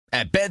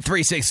At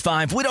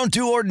Bet365, we don't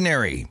do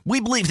ordinary. We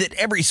believe that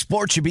every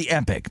sport should be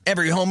epic.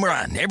 Every home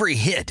run, every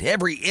hit,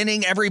 every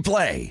inning, every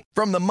play.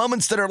 From the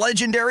moments that are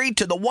legendary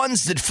to the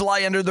ones that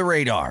fly under the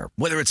radar.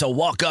 Whether it's a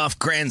walk-off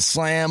grand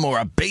slam or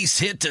a base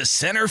hit to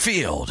center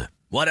field.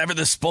 Whatever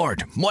the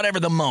sport, whatever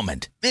the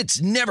moment.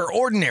 It's never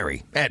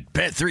ordinary at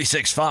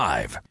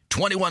Bet365.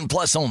 21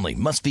 plus only.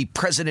 Must be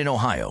present in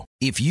Ohio.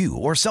 If you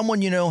or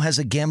someone you know has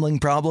a gambling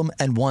problem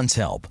and wants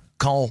help,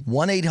 call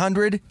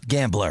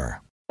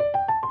 1-800-GAMBLER.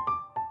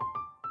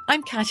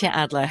 I'm Katya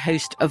Adler,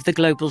 host of The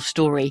Global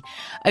Story.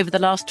 Over the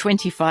last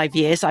 25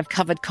 years, I've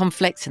covered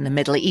conflicts in the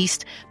Middle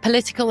East,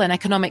 political and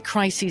economic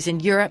crises in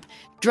Europe,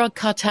 drug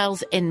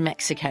cartels in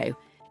Mexico.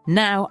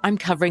 Now I'm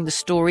covering the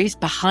stories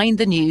behind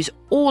the news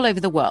all over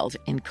the world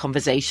in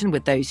conversation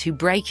with those who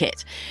break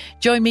it.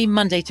 Join me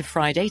Monday to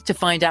Friday to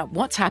find out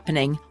what's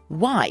happening,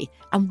 why,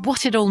 and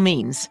what it all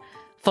means.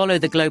 Follow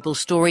The Global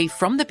Story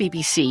from the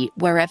BBC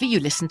wherever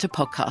you listen to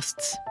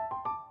podcasts.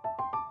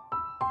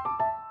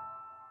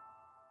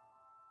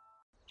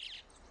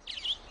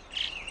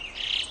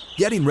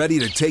 Getting ready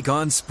to take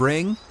on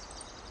spring?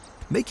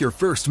 Make your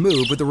first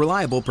move with the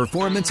reliable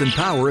performance and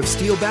power of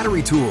Steel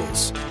battery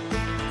tools.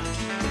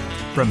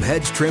 From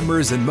hedge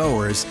trimmers and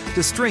mowers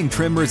to string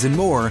trimmers and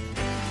more,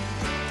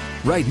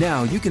 right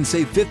now you can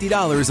save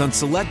 $50 on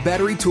select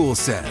battery tool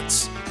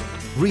sets.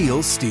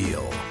 Real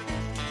Steel.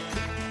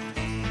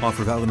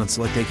 Offer valid on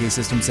select AK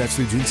system sets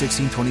through June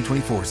 16,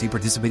 2024. See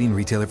participating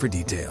retailer for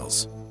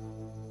details.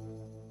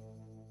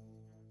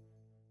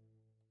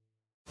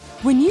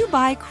 When you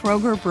buy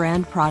Kroger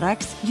brand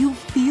products, you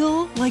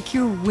feel like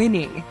you're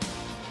winning.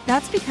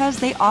 That's because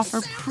they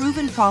offer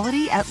proven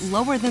quality at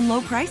lower than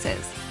low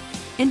prices.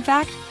 In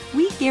fact,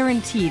 we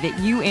guarantee that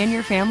you and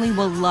your family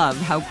will love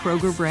how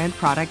Kroger brand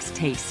products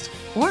taste,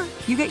 or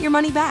you get your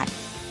money back.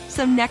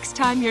 So next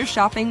time you're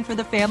shopping for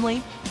the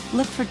family,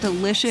 look for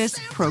delicious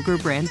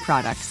Kroger brand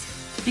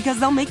products, because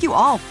they'll make you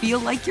all feel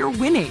like you're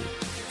winning.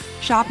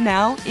 Shop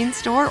now,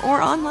 in-store,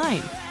 or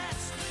online.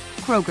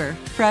 Kroger,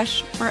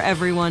 fresh for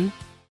everyone.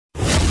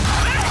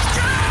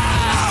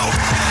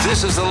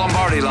 This is the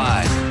Lombardi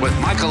Line with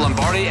Michael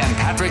Lombardi and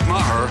Patrick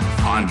Maher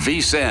on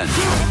VSiN.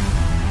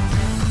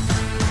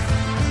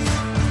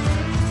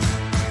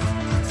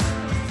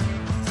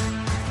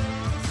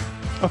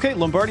 Okay,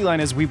 Lombardi Line,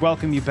 as we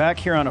welcome you back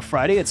here on a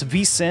Friday. It's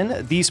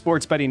VSiN, the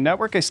Sports Betting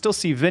Network. I still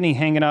see Vinny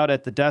hanging out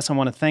at the desk. I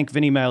want to thank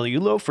Vinny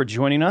Magliulo for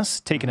joining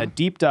us, taking a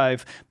deep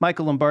dive.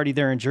 Michael Lombardi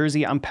there in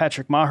Jersey. I'm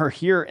Patrick Maher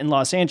here in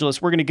Los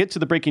Angeles. We're going to get to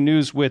the breaking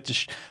news with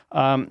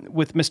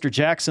Mr.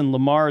 Jackson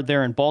Lamar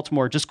there in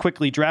Baltimore. Just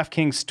quickly,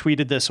 DraftKings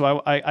tweeted this,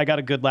 so I got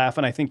a good laugh,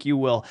 and I think you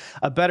will.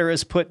 A bettor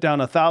has put down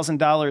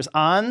 $1,000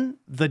 on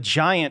the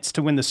Giants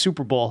to win the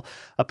Super Bowl,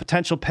 a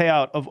potential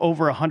payout of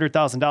over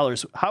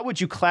 $100,000. How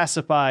would you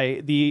classify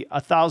the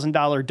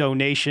 $1,000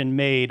 donation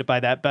made by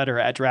that bettor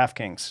at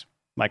DraftKings,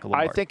 Michael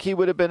Lombardi? I think he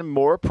would have been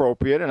more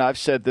appropriate, and I've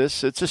said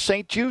this, it's a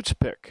St. Jude's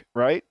pick,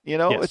 right? You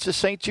know, Yes. It's a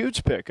St.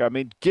 Jude's pick. I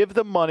mean, give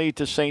the money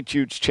to St.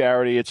 Jude's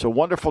charity. It's a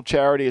wonderful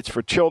charity. It's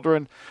for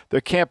children. There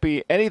can't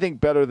be anything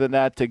better than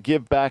that to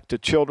give back to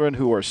children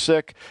who are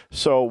sick.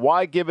 So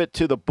why give it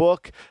to the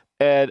book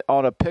and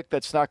on a pick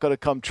that's not going to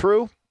come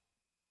true?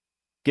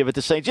 Give it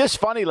to St. Just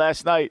funny,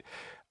 last night,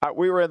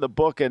 we were in the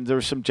book, and there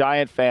were some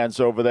Giant fans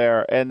over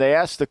there, and they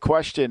asked the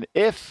question,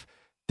 if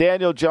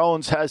Daniel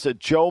Jones has a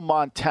Joe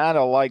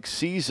Montana-like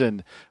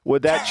season,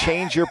 would that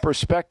change your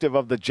perspective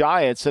of the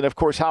Giants? And, of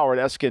course, Howard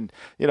Eskin,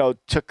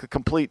 took a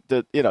complete,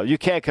 you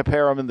can't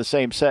compare them in the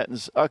same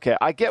sentence. Okay,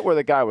 I get where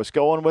the guy was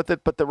going with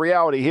it, but the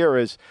reality here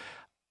is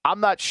I'm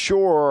not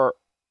sure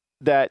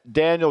that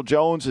Daniel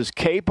Jones is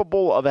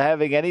capable of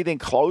having anything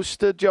close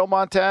to Joe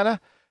Montana,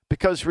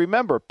 because,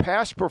 remember,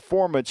 past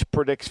performance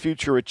predicts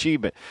future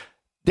achievement.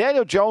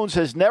 Daniel Jones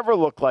has never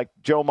looked like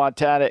Joe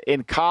Montana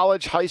in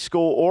college, high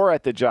school, or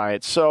at the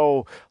Giants.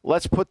 So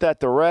let's put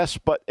that to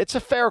rest. But it's a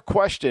fair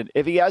question.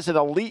 If he has an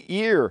elite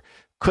year,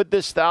 could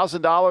this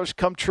 $1,000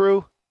 come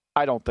true?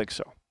 I don't think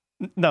so.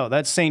 No,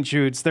 that's St.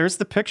 Jude's. There's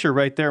the picture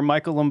right there.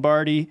 Michael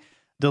Lombardi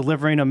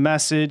delivering a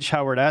message.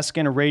 Howard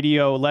Eskin, a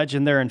radio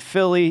legend there in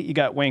Philly. You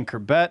got Wayne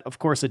Corbett, of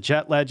course, a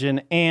Jet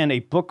legend, and a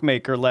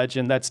bookmaker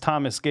legend. That's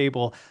Thomas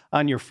Gable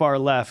on your far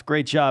left.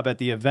 Great job at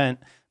the event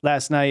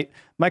last night.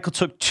 Michael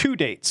took 2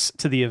 dates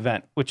to the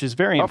event, which is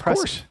very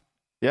impressive. Of course.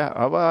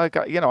 Yeah, well, I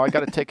got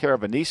to take care of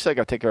Anissa. I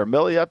got to take care of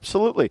Millie.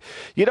 Absolutely.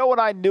 You know when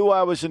I knew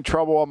I was in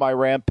trouble on my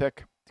Ram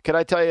pick? Can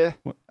I tell you?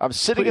 I'm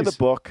sitting in the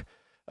book.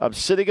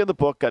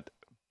 Got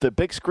the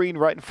big screen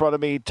right in front of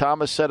me.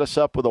 Thomas set us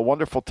up with a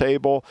wonderful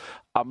table.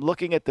 I'm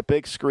looking at the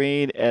big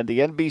screen, and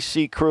the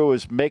NBC crew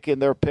is making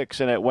their picks,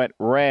 and it went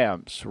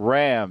Rams,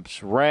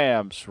 Rams,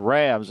 Rams,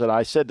 Rams. And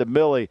I said to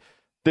Millie,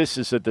 this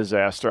is a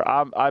disaster.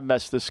 I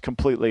messed this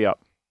completely up.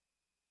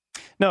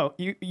 No,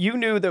 you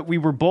knew that we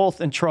were both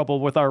in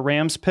trouble with our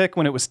Rams pick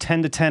when it was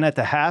 10-10 at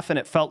the half, and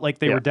it felt like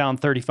they were down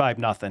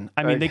 35-0.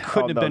 I mean, they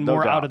couldn't have been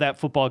more out of that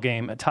football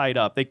game tied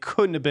up. They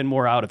couldn't have been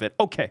more out of it.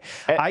 Okay,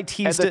 I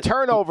teased and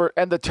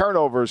the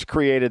turnovers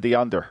created the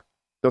under.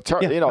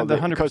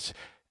 Because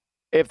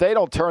if they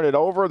don't turn it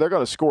over, they're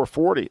going to score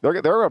 40.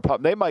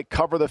 They might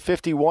cover the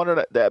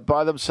 51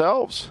 by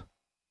themselves.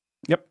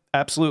 Yep,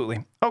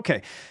 absolutely.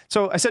 Okay,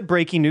 so I said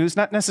breaking news,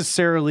 not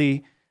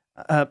necessarily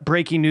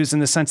breaking news in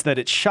the sense that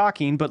it's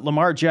shocking, but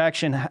Lamar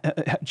Jackson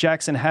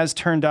has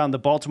turned down the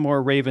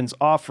Baltimore Ravens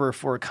offer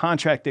for a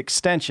contract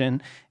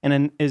extension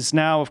and is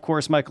now, of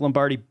course, Michael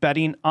Lombardi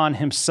betting on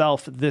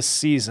himself this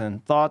season.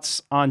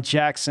 Thoughts on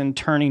Jackson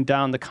turning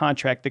down the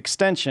contract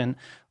extension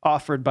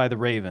offered by the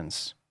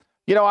Ravens?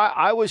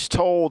 I was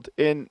told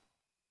and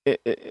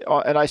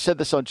I said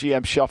this on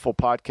GM Shuffle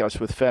podcast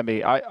with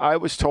Femi, I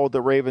was told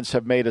the Ravens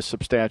have made a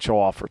substantial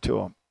offer to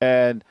him.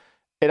 And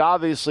it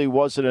obviously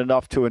wasn't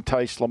enough to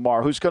entice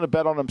Lamar, who's going to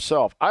bet on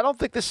himself. I don't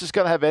think this is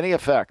going to have any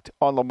effect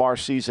on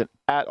Lamar's season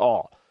at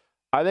all.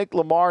 I think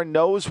Lamar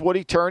knows what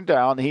he turned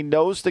down. He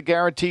knows the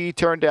guarantee he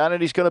turned down,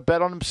 and he's going to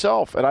bet on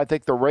himself. And I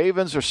think the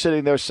Ravens are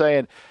sitting there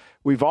saying,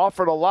 we've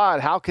offered a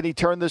lot. How can he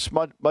turn this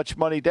much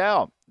money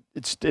down?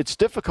 It's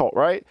difficult,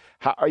 right?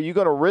 Are you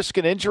going to risk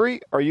an injury?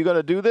 Are you going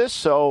to do this?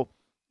 So,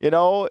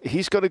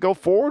 he's going to go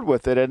forward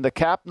with it. And the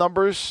cap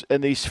numbers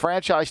and these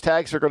franchise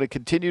tags are going to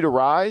continue to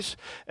rise.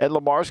 And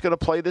Lamar's going to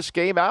play this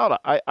game out.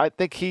 I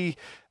think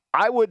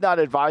I would not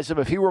advise him.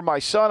 If he were my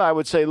son, I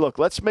would say, look,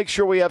 let's make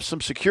sure we have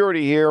some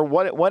security here.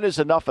 When is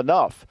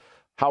enough?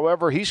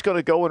 However, he's going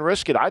to go and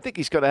risk it. I think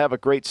he's going to have a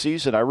great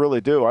season. I really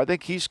do. I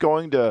think he's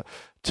going to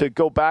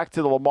go back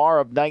to the Lamar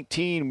of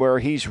 19 where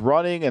he's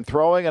running and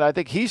throwing, and I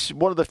think he's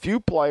one of the few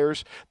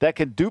players that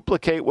can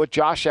duplicate what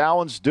Josh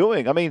Allen's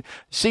doing. I mean,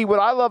 see, what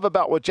I love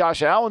about what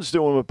Josh Allen's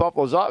doing with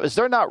Buffalo's up is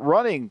they're not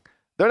running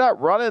the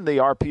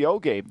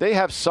RPO game. They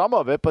have some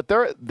of it, but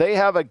they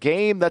have a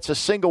game that's a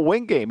single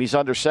wing game. He's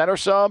under center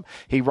some.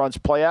 He runs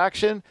play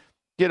action.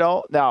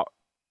 Now,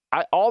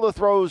 all the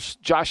throws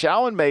Josh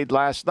Allen made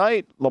last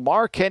night,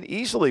 Lamar can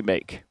easily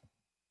make.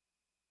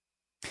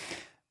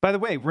 By the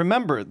way,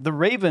 remember, the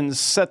Ravens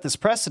set this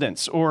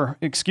precedence, Joe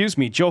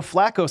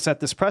Flacco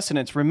set this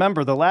precedence.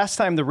 Remember, the last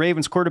time the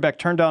Ravens quarterback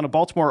turned down a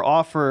Baltimore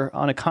offer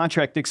on a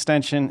contract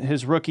extension on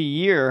his rookie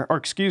deal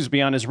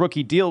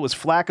was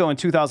Flacco in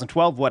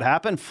 2012. What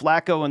happened?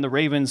 Flacco and the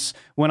Ravens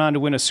went on to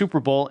win a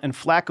Super Bowl, and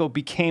Flacco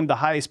became the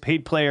highest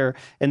paid player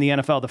in the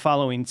NFL the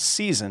following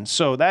season.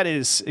 So that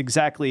is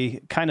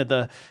exactly kind of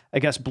the,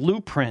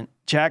 blueprint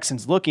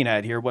Jackson's looking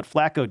at here, what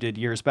Flacco did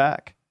years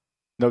back.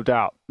 No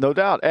doubt.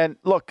 And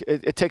look,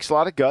 it takes a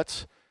lot of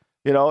guts,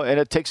 and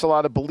it takes a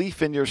lot of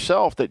belief in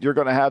yourself that you're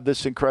going to have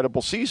this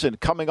incredible season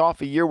coming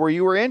off a year where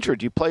you were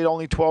injured. You played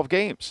only 12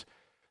 games.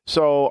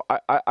 So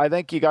I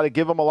think you got to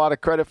give him a lot of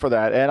credit for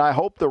that. And I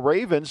hope the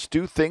Ravens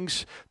do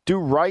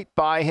right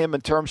by him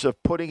in terms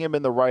of putting him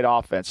in the right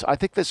offense. I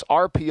think this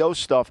RPO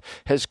stuff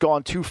has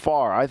gone too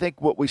far. I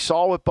think what we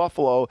saw with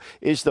Buffalo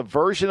is the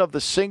version of the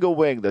single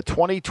wing, the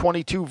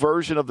 2022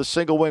 version of the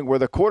single wing, where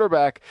the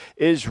quarterback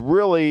is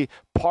really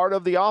part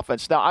of the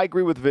offense. Now, I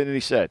agree with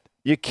Vinny said.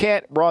 You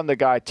can't run the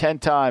guy 10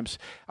 times.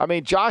 I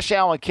mean, Josh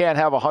Allen can't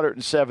have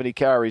 170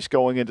 carries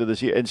going into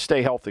this year and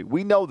stay healthy.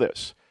 We know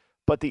this.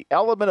 But the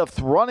element of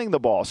running the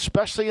ball,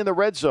 especially in the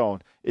red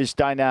zone, is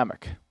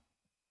dynamic.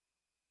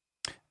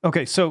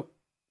 Okay, so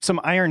some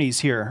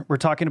ironies here. We're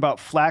talking about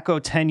Flacco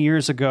 10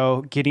 years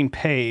ago getting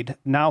paid.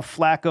 Now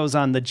Flacco's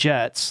on the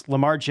Jets.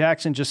 Lamar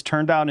Jackson just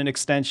turned down an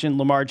extension.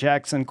 Lamar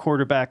Jackson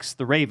quarterbacks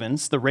the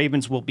Ravens. The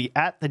Ravens will be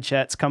at the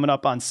Jets coming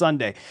up on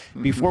Sunday.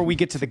 Before we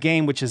get to the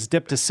game, which is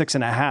dipped to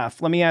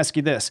 6.5, let me ask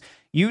you this.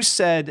 You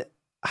said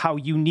how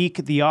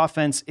unique the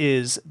offense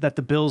is that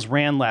the Bills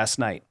ran last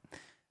night.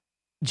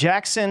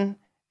 Jackson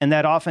and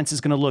that offense is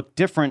going to look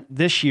different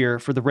this year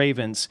for the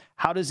Ravens.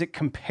 How does it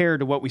compare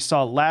to what we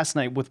saw last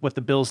night with what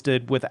the Bills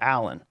did with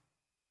Allen?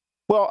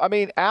 Well, I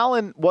mean,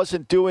 Allen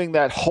wasn't doing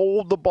that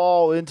hold the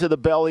ball into the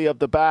belly of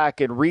the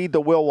back and read the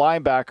will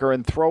linebacker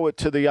and throw it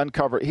to the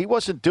uncovered. He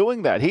wasn't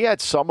doing that. He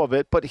had some of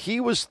it, but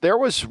there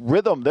was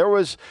rhythm. There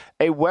was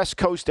a West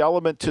Coast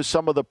element to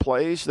some of the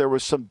plays. There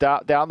was some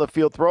down the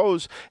field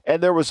throws,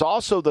 and there was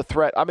also the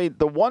threat. I mean,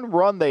 the one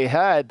run they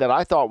had that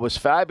I thought was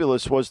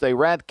fabulous was they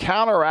ran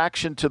counter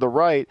action to the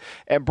right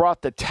and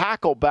brought the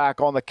tackle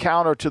back on the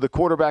counter to the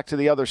quarterback to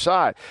the other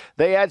side.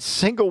 They had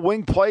single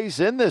wing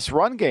plays in this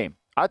run game.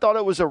 I thought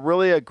it was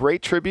a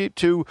great tribute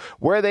to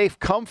where they've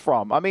come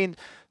from. I mean,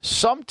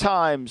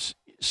 sometimes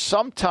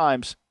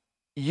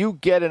you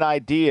get an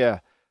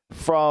idea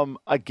from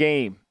a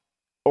game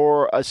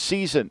or a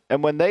season,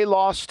 and when they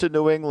lost to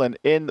New England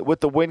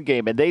with the win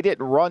game, and they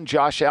didn't run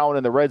Josh Allen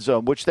in the red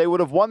zone, which they would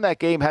have won that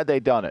game had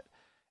they done it.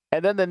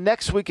 And then the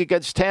next week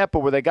against Tampa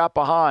where they got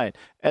behind,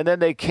 and then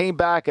they came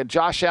back, and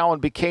Josh Allen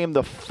became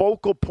the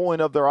focal point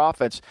of their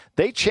offense.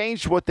 They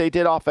changed what they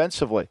did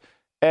offensively.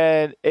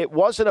 And it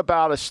wasn't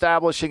about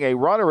establishing a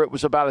runner. It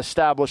was about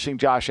establishing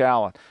Josh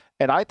Allen.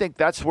 And I think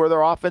that's where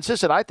their offense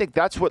is. And I think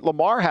that's what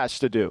Lamar has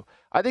to do.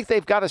 I think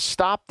they've got to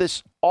stop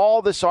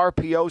all this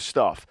RPO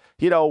stuff.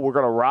 We're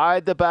going to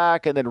ride the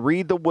back and then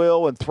read the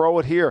will and throw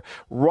it here.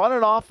 Run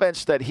an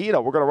offense that we're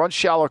going to run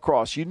shallow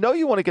cross. You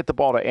want to get the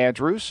ball to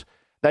Andrews.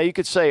 Now you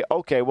could say,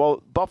 okay,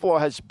 well, Buffalo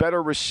has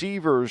better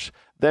receivers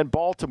than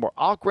Baltimore.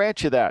 I'll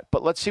grant you that.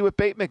 But let's see what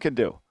Bateman can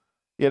do.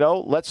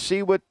 Let's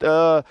see what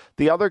the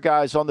other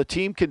guys on the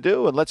team can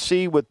do, and let's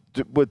see what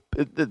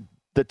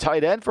the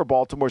tight end for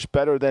Baltimore is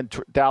better than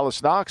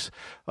Dawson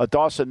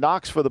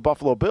Knox for the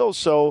Buffalo Bills.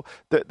 So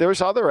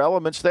there's other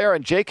elements there,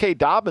 and J.K.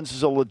 Dobbins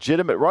is a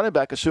legitimate running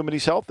back, assuming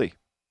he's healthy.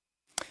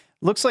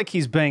 Looks like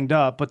he's banged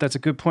up, but that's a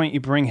good point. You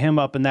bring him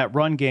up in that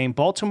run game.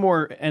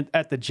 Baltimore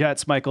at the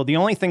Jets, Michael, the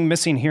only thing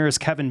missing here is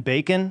Kevin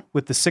Bacon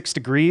with the 6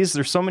 degrees.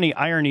 There's so many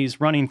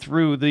ironies running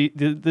through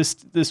this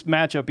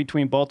matchup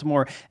between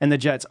Baltimore and the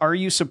Jets. Are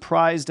you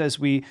surprised, as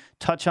we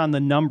touch on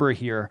the number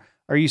here,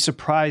 are you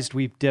surprised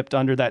we've dipped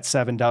under that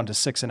 7 down to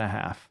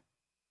 6.5?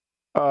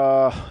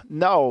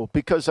 No,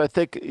 because I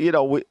think,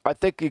 I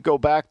think you go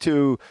back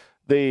to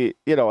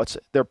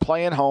they're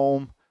playing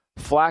home.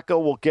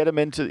 Flacco will get him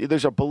into –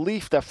 there's a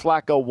belief that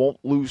Flacco won't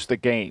lose the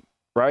game,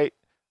 right?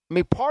 I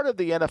mean, part of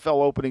the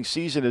NFL opening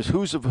season is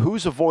who's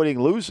avoiding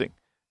losing,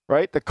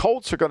 right? The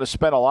Colts are going to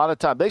spend a lot of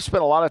time – they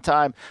spent a lot of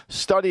time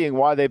studying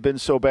why they've been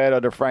so bad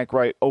under Frank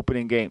Reich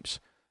opening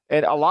games.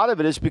 And a lot of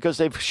it is because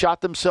they've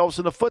shot themselves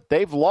in the foot.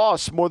 They've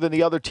lost more than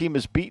the other team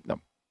has beaten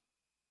them.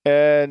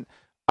 And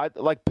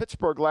like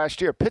Pittsburgh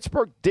last year,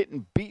 Pittsburgh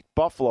didn't beat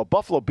Buffalo.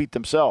 Buffalo beat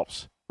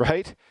themselves,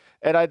 right?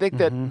 And I think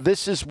that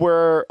this is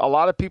where a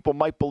lot of people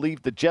might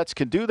believe the Jets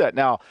can do that.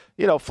 Now,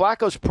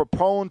 Flacco's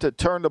prone to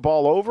turn the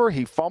ball over.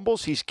 He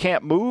fumbles. He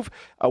can't move.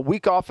 A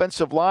weak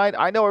offensive line.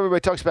 I know everybody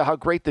talks about how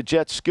great the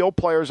Jets' skill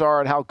players are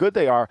and how good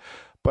they are,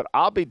 but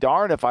I'll be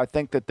darned if I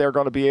think that they're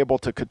going to be able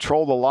to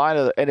control the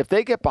line. And if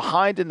they get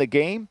behind in the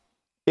game,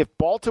 if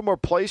Baltimore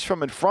plays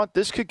from in front,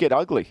 this could get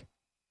ugly.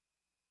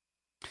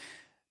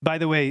 By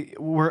the way,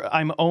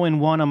 I'm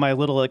 0-1 on my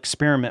little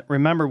experiment.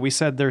 Remember, we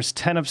said there's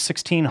 10 of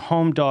 16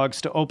 home dogs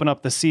to open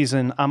up the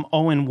season. I'm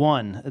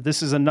 0-1.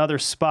 This is another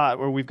spot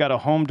where we've got a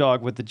home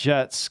dog with the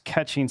Jets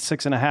catching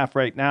 6.5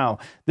 right now.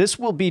 This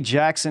will be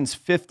Jackson's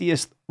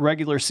 50th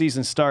regular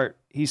season start.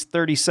 He's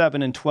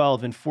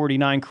 37-12 in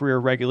 49 career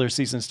regular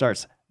season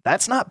starts.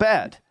 That's not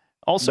bad.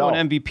 Also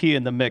an MVP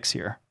in the mix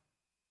here.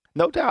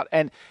 No doubt.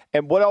 And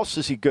what else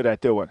is he good at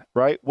doing,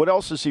 right? What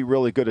else is he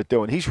really good at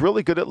doing? He's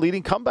really good at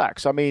leading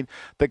comebacks. I mean,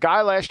 the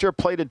guy last year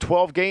played in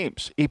 12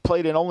 games. He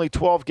played in only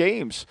 12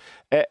 games.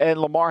 And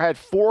Lamar had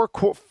four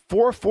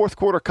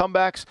fourth-quarter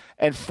comebacks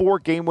and 4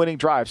 game-winning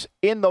drives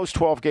in those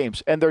 12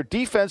 games. And their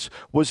defense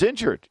was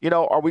injured.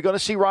 Are we going to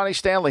see Ronnie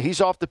Stanley?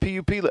 He's off the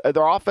PUP.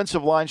 Their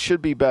offensive line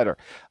should be better.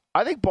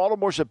 I think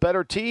Baltimore's a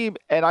better team,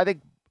 and I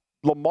think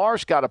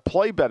Lamar's got to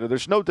play better.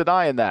 There's no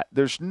denying that.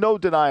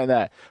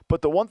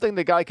 But the one thing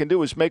the guy can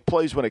do is make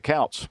plays when it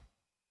counts.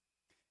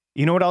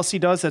 You know what else he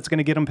does that's going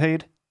to get him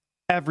paid?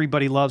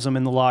 Everybody loves him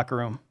in the locker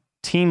room.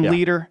 Team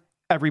leader,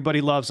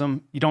 everybody loves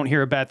him. You don't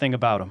hear a bad thing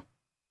about him.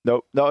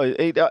 No.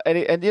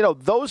 And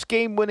those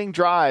game-winning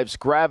drives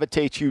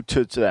gravitate you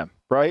to them,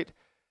 right?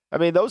 I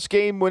mean, those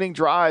game-winning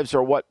drives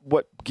are what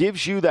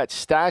gives you that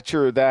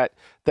stature, that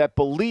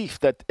belief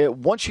that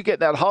once you get in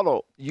that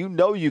huddle,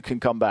 you can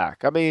come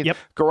back. I mean,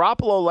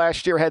 Garoppolo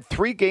last year had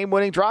 3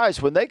 game-winning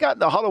drives. When they got in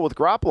the huddle with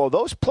Garoppolo,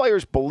 those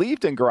players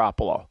believed in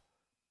Garoppolo.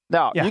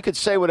 Now, you could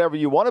say whatever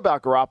you want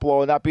about Garoppolo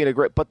and not being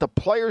but the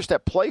players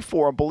that play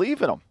for him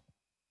believe in him.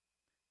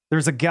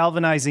 There's a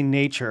galvanizing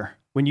nature.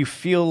 When you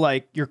feel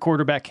like your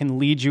quarterback can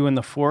lead you in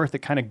the fourth, it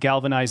kind of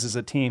galvanizes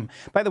a team.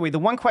 By the way, the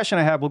one question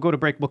I have, we'll go to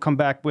break, we'll come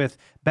back with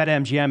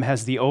BetMGM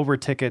has the over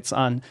tickets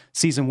on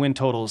season win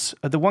totals.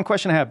 The one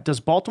question I have, does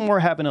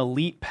Baltimore have an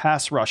elite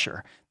pass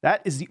rusher?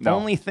 That is the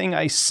only thing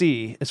I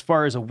see as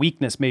far as a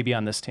weakness maybe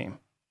on this team.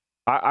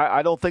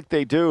 I don't think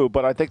they do,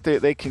 but I think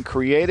they can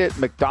create it.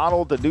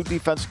 McDonald, the new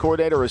defense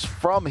coordinator,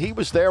 he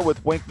was there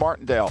with Wink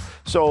Martindale.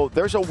 So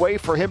there's a way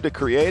for him to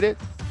create it,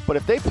 but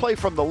if they play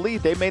from the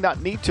lead, they may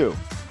not need to.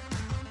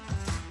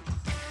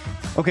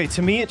 Okay,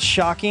 to me it's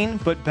shocking,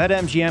 but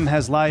BetMGM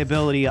has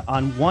liability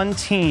on one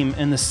team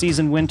in the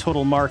season win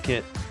total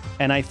market.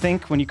 And I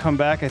think when you come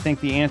back, I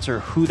think the answer,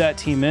 who that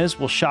team is,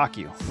 will shock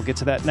you. We'll get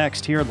to that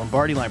next here at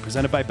Lombardi Line,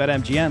 presented by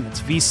BetMGM. It's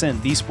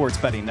VSiN, the Sports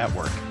Betting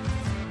Network.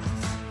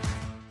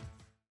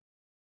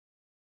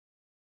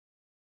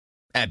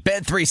 At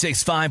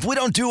Bet365, we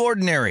don't do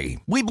ordinary.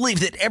 We believe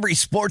that every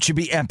sport should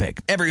be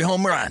epic. Every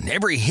home run,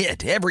 every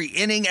hit, every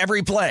inning,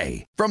 every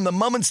play. From the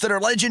moments that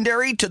are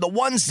legendary to the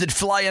ones that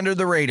fly under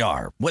the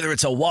radar. Whether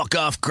it's a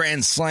walk-off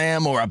grand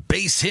slam or a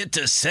base hit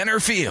to center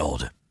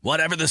field.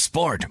 Whatever the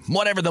sport,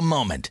 whatever the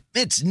moment.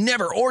 It's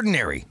never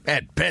ordinary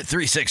at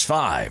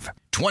Bet365.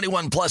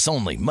 21 plus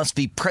only. Must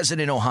be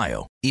present in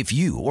Ohio. If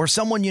you or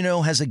someone you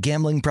know has a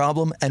gambling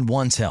problem and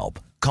wants help,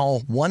 call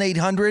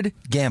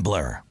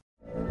 1-800-GAMBLER.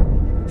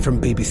 From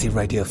BBC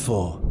Radio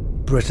 4,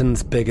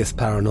 Britain's biggest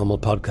paranormal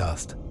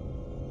podcast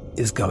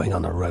is going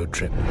on a road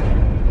trip.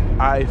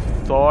 I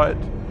thought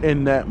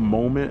in that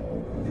moment,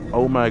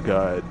 oh my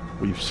God,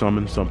 we've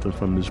summoned something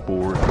from this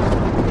board.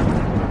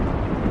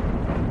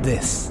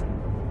 This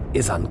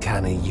is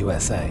Uncanny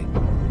USA.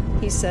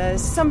 He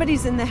says,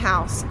 somebody's in the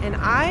house, and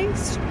I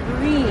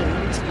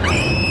screamed.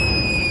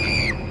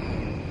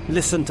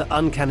 Listen to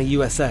Uncanny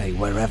USA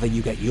wherever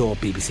you get your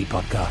BBC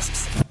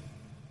podcasts,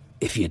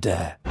 if you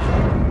dare.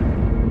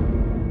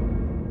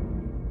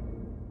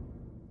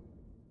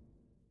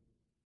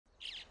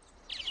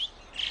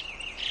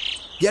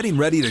 Getting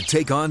ready to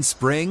take on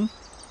spring?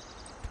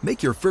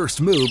 Make your first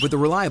move with the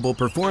reliable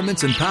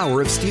performance and power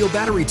of Steel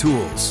battery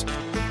tools.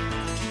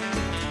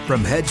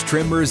 From hedge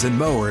trimmers and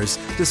mowers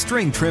to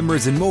string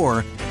trimmers and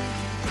more,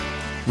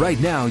 right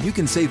now you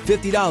can save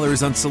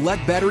 $50 on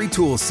select battery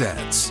tool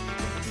sets.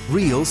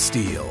 Real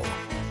Steel.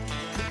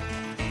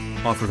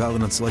 Offer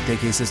valid on select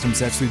AK system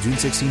sets through June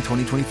 16,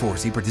 2024.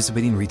 See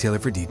participating retailer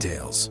for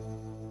details.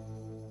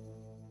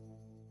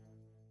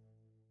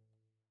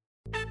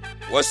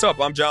 What's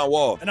up? I'm John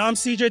Wall. And I'm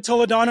CJ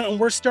Toledano, and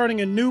we're starting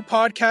a new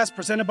podcast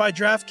presented by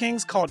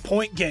DraftKings called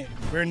Point Game.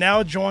 We're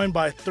now joined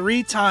by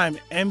three-time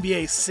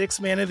NBA Sixth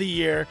Man of the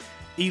Year,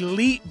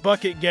 elite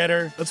bucket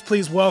getter. Let's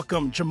please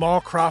welcome Jamal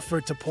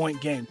Crawford to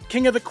Point Game.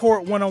 King of the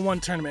Court one-on-one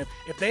tournament.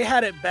 If they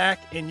had it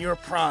back in your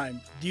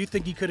prime, do you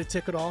think you could have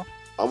took it all?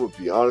 I'm going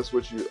to be honest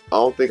with you. I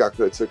don't think I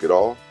could have took it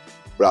all,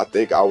 but I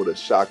think I would have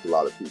shocked a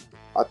lot of people.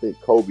 I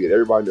think Kobe and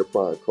everybody in their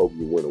prime, Kobe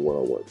would win a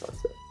one-on-one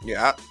contest.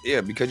 Yeah,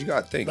 because you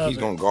got to think he's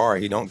going to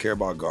guard. He don't care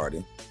about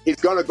guarding. He's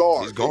going to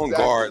guard. He's going to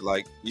guard.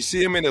 Like, you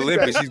see him in the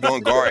Olympics, he's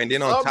going to guard. And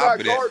then on top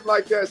of that. I'm not guarding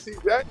like that,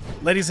 CJ.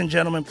 Ladies and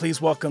gentlemen, please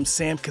welcome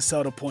Sam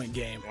Cassell to Point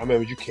Game. I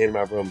remember you came in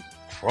my room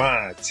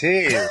crying,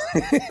 tears.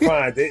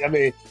 Crying. I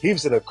mean, he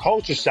was in a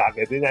culture shock.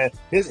 And then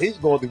he's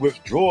going through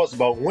withdrawals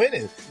about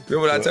winning.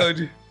 Remember what I told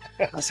you?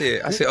 I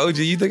said, OG,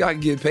 you think I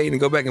can get paid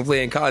and go back and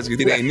play in college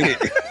because it ain't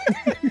it?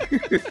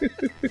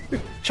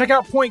 Check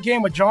out Point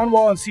Game with John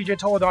Wall and CJ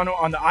Toledano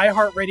on the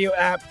iHeartRadio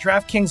app,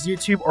 DraftKings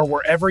YouTube, or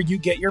wherever you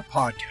get your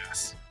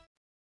podcasts.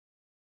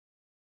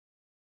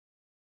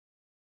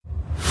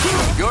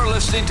 You're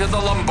listening to The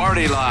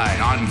Lombardi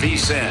Line on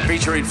VSiN,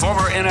 featuring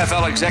former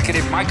NFL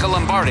executive Michael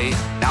Lombardi.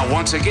 Now,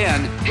 once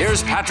again,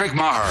 here's Patrick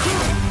Maher.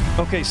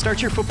 Okay,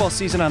 start your football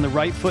season on the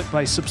right foot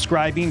by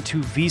subscribing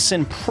to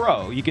VSiN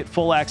Pro. You get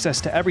full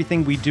access to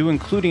everything we do,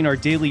 including our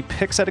daily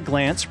Picks at a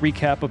Glance,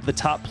 recap of the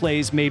top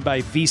plays made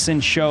by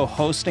VSiN show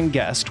host and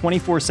guest,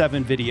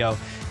 24/7 video,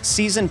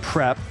 season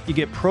prep. You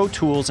get pro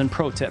tools and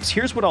pro tips.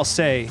 Here's what I'll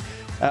say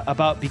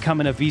about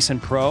becoming a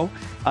VSiN Pro.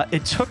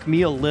 It took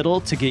me a little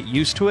to get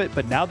used to it,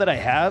 but now that I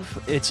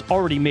have, it's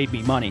already made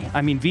me money.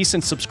 I mean,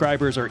 VSiN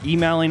subscribers are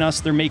emailing us,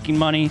 they're making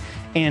money,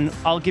 and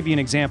I'll give you an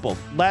example.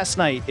 Last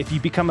night, if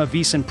you become a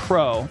VSiN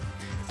Pro,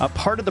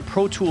 part of the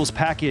Pro Tools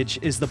package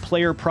is the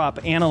Player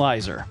Prop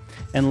Analyzer.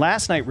 And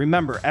last night,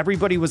 remember,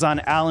 everybody was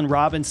on Allen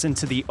Robinson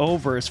to the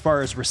over as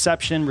far as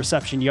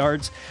reception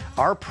yards.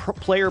 Our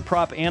Player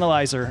Prop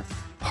Analyzer,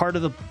 part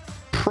of the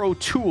Pro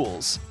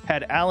Tools,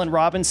 had Allen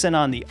Robinson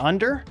on the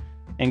under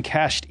and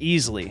cashed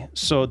easily.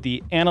 So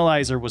the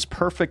analyzer was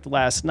perfect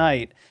last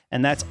night,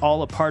 and that's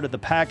all a part of the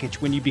package.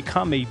 When you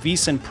become a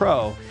VSiN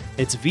Pro,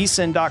 it's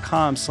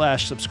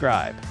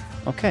vsin.com/subscribe.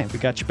 Okay, we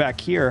got you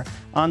back here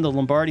on the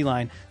Lombardi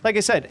Line. Like I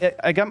said,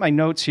 I got my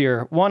notes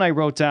here. One, I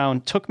wrote down,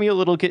 took me a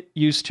little get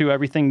used to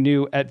everything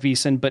new at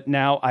VSiN, but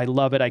now I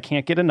love it. I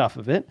can't get enough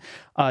of it.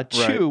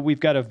 Two, We've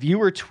got a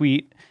viewer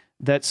tweet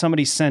that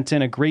somebody sent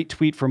in, a great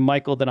tweet from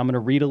Michael that I'm going to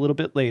read a little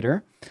bit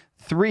later.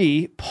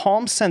 3,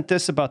 Palm sent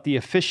this about the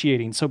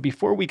officiating. So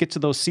before we get to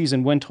those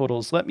season win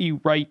totals, let me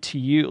let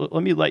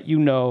you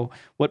know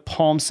what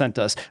Palm sent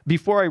us.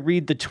 Before I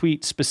read the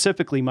tweet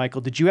specifically, Michael,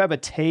 did you have a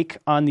take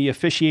on the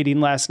officiating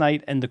last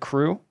night and the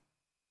crew?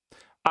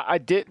 I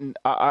didn't.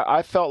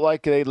 I felt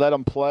like they let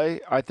them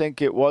play. I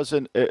think it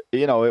wasn't,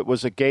 it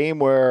was a game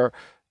where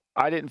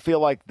I didn't feel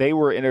like they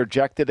were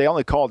interjected. They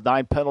only called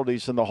 9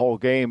 penalties in the whole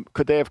game.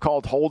 Could they have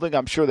called holding?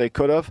 I'm sure they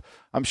could have.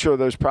 I'm sure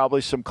there's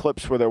probably some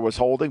clips where there was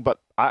holding, but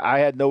I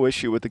had no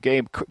issue with the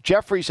game.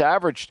 Jeffries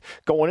averaged,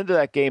 going into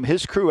that game,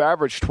 his crew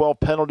averaged 12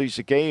 penalties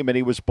a game, and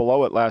he was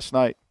below it last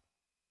night.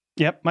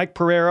 Yep, Mike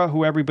Pereira,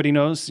 who everybody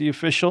knows, the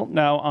official,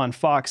 now on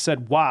Fox,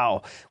 said,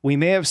 wow, we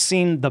may have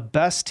seen the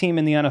best team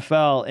in the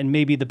NFL and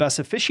maybe the best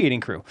officiating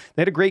crew.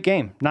 They had a great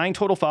game. 9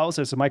 total fouls,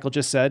 as Michael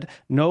just said.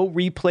 No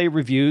replay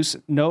reviews,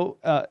 no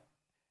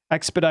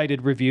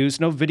expedited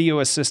reviews, no video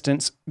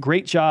assistance.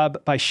 Great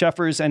job by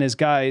Sheffers and his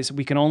guys.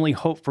 We can only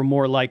hope for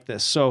more like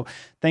this. So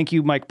thank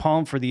you, Mike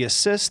Palm, for the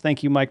assist.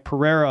 Thank you, Mike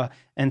Pereira.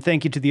 And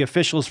thank you to the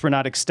officials for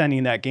not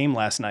extending that game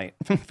last night.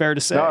 Fair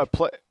to say.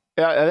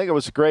 Yeah, I think it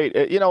was great.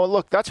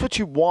 Look, that's what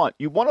you want.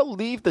 You want to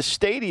leave the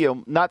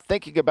stadium not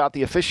thinking about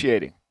the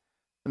officiating.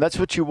 And that's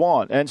what you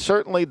want. And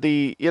certainly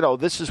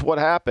this is what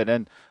happened.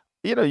 And,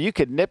 you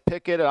could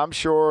nitpick it. And I'm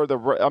sure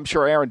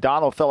Aaron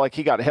Donald felt like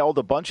he got held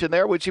a bunch in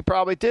there, which he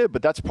probably did.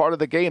 But that's part of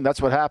the game.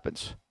 That's what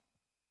happens.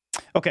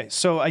 Okay,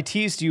 so I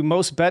teased you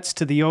most bets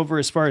to the over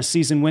as far as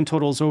season win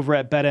totals over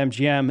at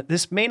BetMGM.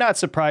 This may not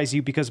surprise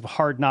you because of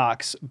Hard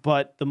Knocks,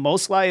 but the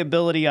most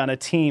liability on a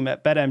team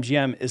at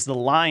BetMGM is the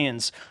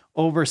Lions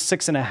over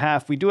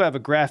 6.5. We do have a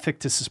graphic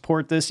to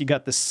support this. You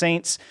got the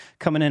Saints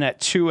coming in at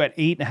 2 at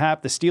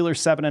 8.5, the Steelers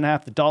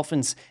 7.5, the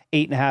Dolphins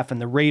 8.5,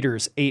 and the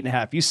Raiders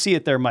 8.5. You see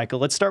it there, Michael.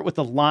 Let's start with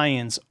the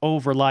Lions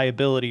over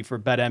liability for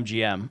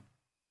BetMGM.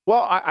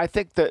 Well, I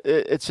think that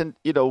it's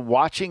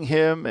watching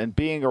him and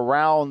being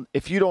around,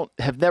 if you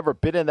have never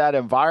been in that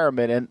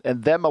environment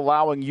and them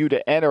allowing you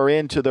to enter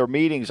into their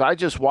meetings. I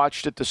just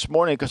watched it this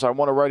morning because I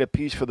want to write a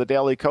piece for the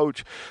Daily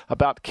Coach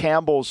about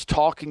Campbell's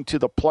talking to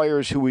the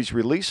players who he's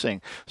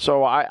releasing.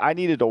 So I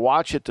needed to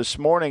watch it this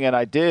morning, and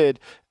I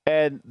did.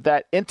 And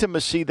that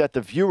intimacy that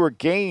the viewer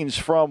gains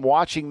from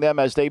watching them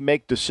as they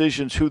make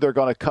decisions, who they're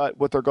going to cut,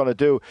 what they're going to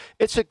do,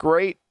 it's a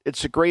great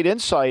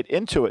insight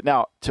into it.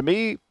 Now, to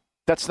me,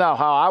 that's not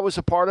how I was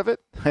a part of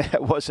it.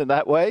 It wasn't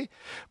that way.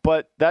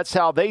 But that's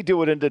how they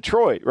do it in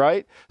Detroit,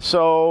 right?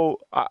 So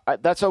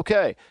that's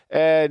okay.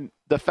 And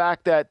the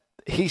fact that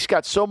he's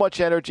got so much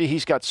energy,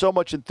 he's got so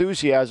much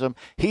enthusiasm,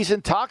 he's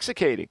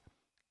intoxicating.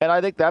 And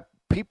I think that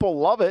people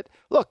love it.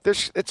 Look,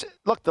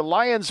 the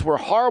Lions were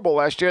horrible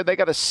last year. They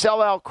got a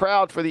sellout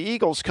crowd for the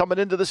Eagles coming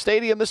into the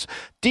stadium. This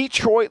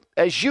Detroit,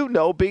 as you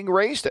know, being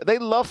raised, they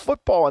love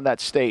football in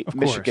that state,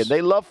 Michigan.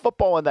 They love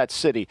football in that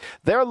city.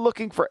 They're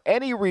looking for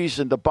any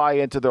reason to buy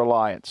into their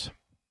Lions.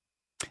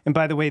 And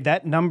by the way,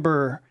 that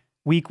number,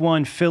 week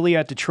 1, Philly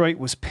at Detroit,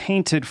 was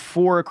painted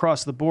 4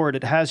 across the board.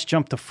 It has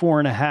jumped to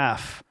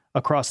 4.5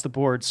 across the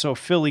board. So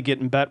Philly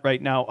getting bet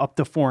right now up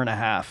to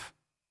 4.5.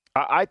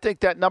 I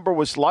think that number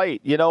was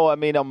light. I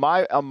mean, on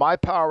my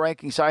power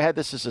rankings, I had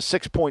this as a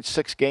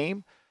 6.6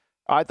 game.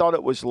 I thought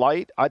it was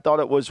light. I thought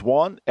it was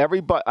 1.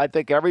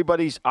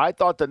 I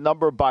thought the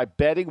number by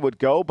betting would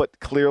go, but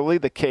clearly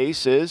the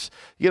case is,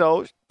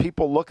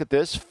 people look at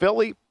this.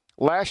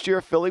 Last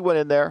year, Philly went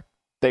in there.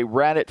 They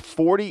ran it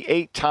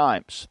 48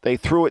 times. They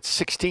threw it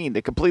 16.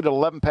 They completed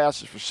 11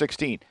 passes for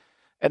 16,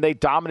 and they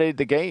dominated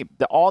the game.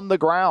 On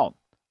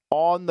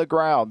the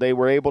ground, they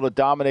were able to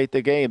dominate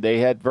the game. They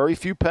had very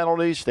few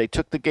penalties. They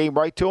took the game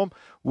right to them.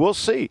 We'll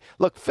see.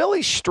 Look,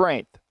 Philly's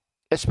strength,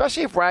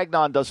 especially if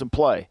Ragnon doesn't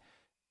play,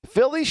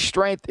 Philly's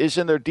strength is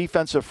in their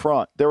defensive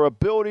front, their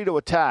ability to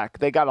attack.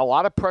 They got a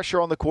lot of pressure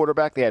on the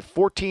quarterback. They had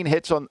 14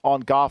 hits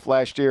on Goff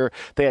last year.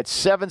 They had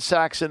 7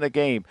 sacks in the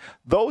game.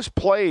 Those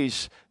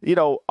plays,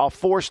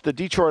 forced the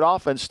Detroit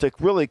offense to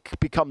really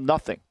become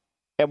nothing.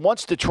 And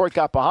once Detroit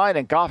got behind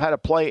and Goff had to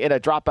play in a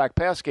drop-back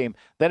pass game,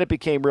 then it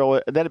became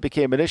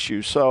an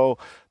issue. So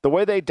the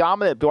way they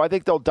dominate, do I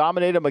think they'll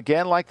dominate them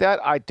again like that?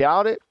 I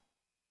doubt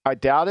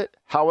it.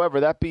 However,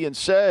 that being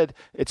said,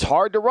 it's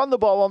hard to run the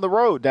ball on the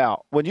road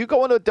now. When you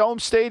go into a dome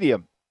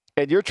stadium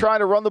and you're trying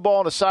to run the ball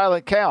on a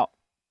silent count,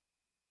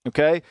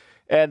 okay,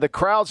 and the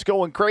crowd's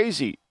going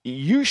crazy,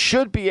 you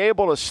should be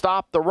able to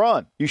stop the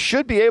run. You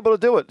should be able to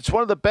do it. It's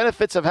one of the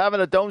benefits of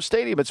having a dome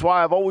stadium. It's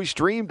why I've always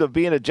dreamed of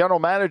being a general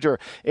manager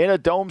in a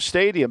dome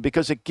stadium,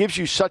 because it gives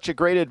you such a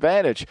great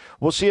advantage.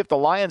 We'll see if the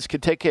Lions can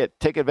take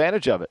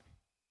advantage of it.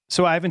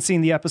 So I haven't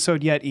seen the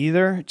episode yet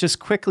either. Just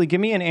quickly,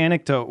 give me an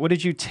anecdote. What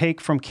did you take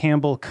from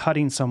Campbell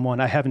cutting someone?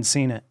 I haven't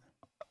seen it.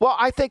 Well,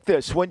 I think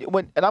this, when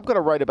and I'm going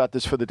to write about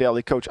this for the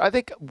Daily Coach, I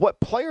think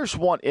what players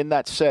want in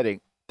that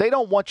setting, they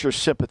don't want your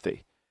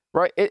sympathy.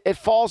 Right? It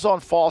falls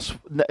on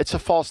it's a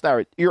false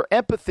narrative. Your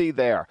empathy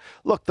there.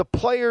 Look, the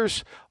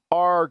players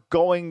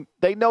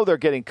they know they're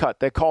getting cut.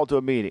 They're called to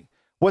a meeting.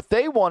 What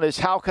they want is,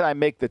 how can I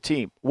make the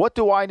team? What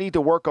do I need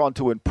to work on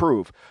to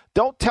improve?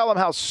 Don't tell them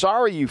how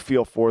sorry you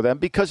feel for them,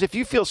 because if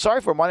you feel sorry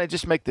for them, why not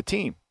just make the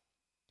team?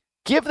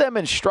 Give them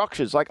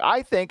instructions. Like,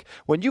 I think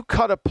when you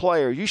cut a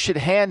player, you should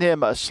hand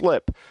him a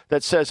slip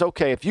that says,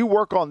 okay, if you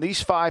work on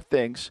these 5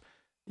 things,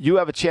 you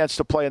have a chance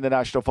to play in the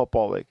National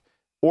Football League.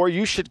 Or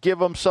you should give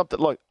them something.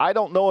 Look, I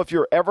don't know if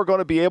you're ever going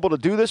to be able to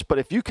do this, but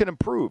if you can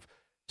improve,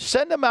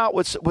 send them out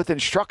with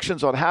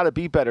instructions on how to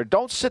be better.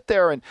 Don't sit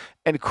there and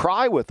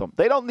cry with them.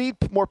 They don't need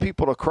more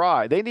people to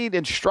cry. They need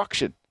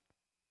instruction.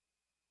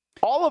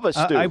 All of us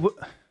do.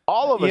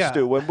 All of us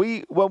do. When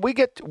we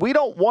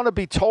don't want to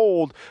be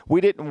told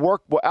we didn't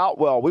work out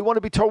well. We want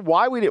to be told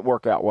why we didn't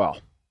work out well.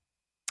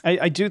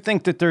 I do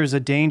think that there's a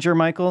danger,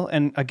 Michael.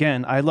 And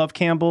again, I love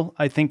Campbell.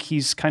 I think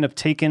he's kind of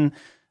taken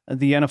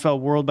the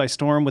NFL world by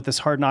storm with this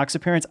Hard Knocks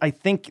appearance. I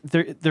think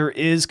there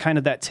is kind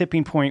of that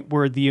tipping point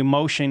where the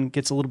emotion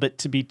gets a little bit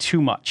to be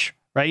too much,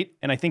 right?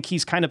 And I think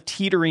he's kind of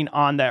teetering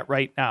on that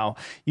right now.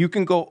 You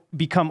can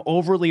become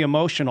overly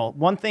emotional.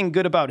 One thing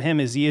good about him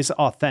is he is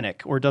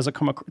authentic, or does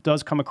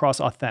come across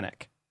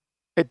authentic.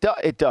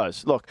 It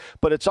does. Look,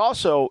 but it's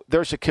also,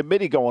 there's a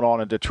committee going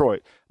on in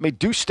Detroit. I mean,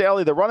 Deuce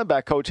Staley, the running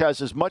back coach,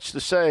 has as much to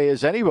say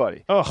as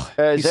anybody.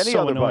 He's any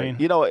so other annoying.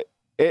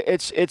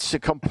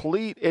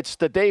 It's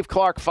the Dave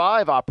Clark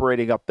 5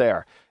 operating up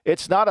there.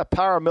 It's not a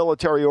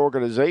paramilitary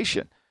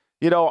organization.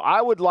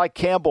 I would like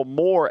Campbell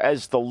more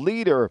as the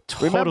leader.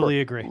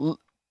 Totally agree.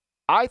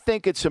 I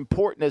think it's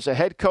important as a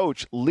head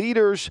coach,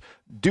 leaders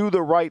do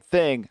the right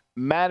thing,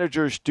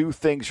 managers do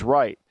things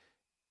right.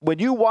 When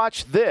you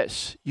watch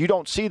this, you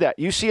don't see that.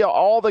 You see how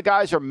all the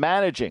guys are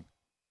managing.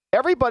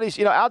 Everybody's,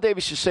 Al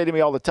Davis used to say to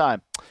me all the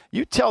time,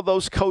 you tell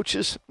those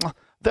coaches,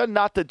 they're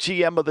not the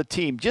GM of the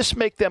team. Just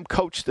make them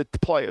coach the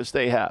players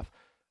they have.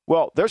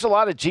 Well, there's a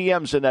lot of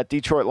GMs in that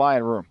Detroit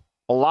Lion room.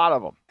 A lot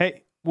of them.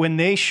 Hey, when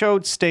they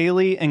showed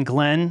Staley and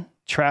Glenn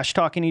trash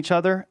talking each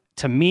other,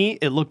 to me,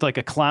 it looked like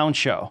a clown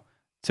show.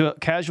 to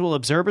casual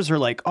observers who are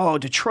like, oh,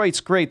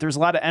 Detroit's great. There's a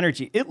lot of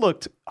energy. It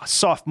looked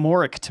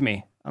sophomoric to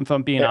me, if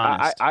I'm being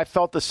honest. I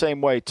felt the same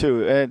way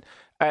too. And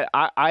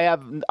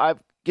I've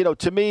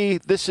to me,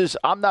 this is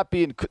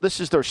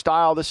their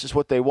style. This is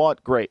what they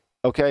want. Great.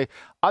 Okay.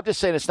 I'm just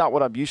saying it's not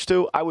what I'm used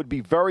to. I would be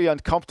very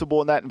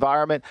uncomfortable in that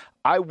environment.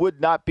 I would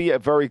not be a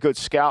very good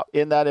scout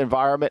in that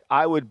environment.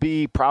 I would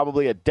be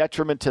probably a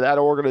detriment to that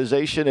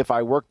organization if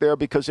I worked there,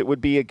 because it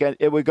would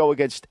go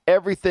against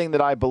everything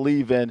that I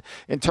believe in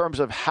terms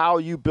of how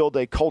you build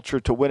a culture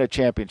to win a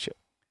championship.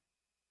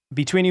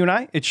 Between you and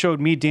I, it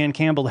showed me Dan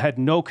Campbell had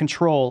no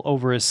control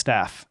over his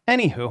staff.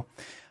 Anywho,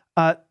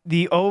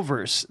 the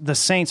overs, the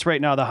Saints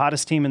right now, the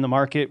hottest team in the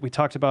market. We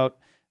talked about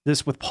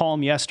this with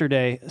Palm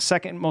yesterday.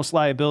 Second most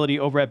liability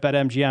over at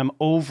BetMGM,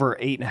 over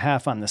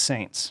 8.5 on the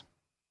Saints.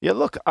 Yeah,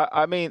 look,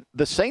 I mean,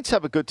 the Saints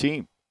have a good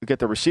team. They get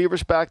their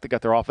receivers back. They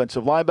got their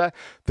offensive line back.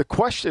 The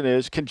question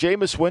is, can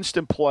Jameis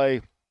Winston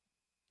play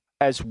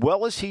as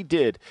well as he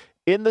did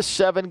in the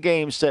 7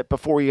 games that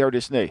before he hurt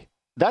his knee?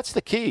 That's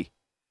the key.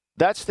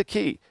 That's the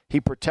key.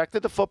 He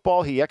protected the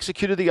football. He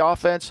executed the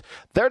offense.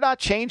 They're not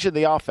changing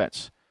the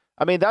offense.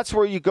 I mean, that's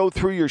where you go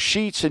through your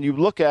sheets and you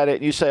look at it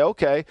and you say,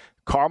 okay,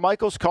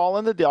 Carmichael's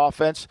calling the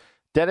offense.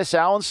 Dennis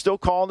Allen's still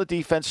calling the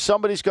defense.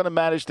 Somebody's going to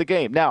manage the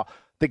game. Now,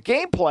 the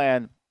game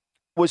plan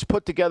was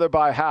put together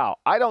by Hal.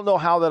 I don't know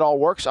how that all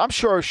works. I'm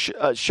sure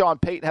Sean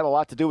Payton had a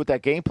lot to do with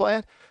that game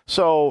plan.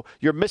 So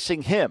you're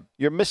missing him.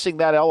 You're missing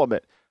that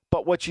element.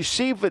 But what you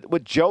see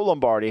with Joe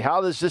Lombardi, how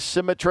does this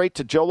symmetrate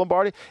to Joe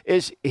Lombardi,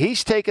 is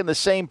he's taken the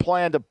same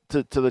plan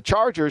to the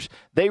Chargers.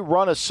 They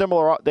run the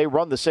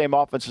same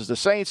offense as the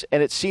Saints,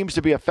 and it seems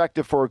to be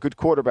effective for a good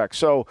quarterback.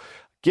 So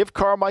give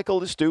Carmichael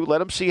his due. Let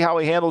him see how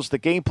he handles the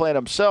game plan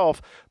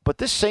himself. But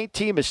this Saint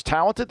team is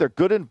talented. They're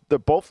good in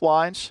both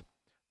lines.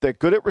 They're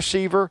good at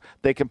receiver.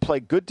 They can play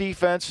good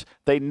defense.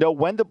 They know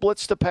when to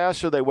blitz the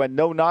passer. They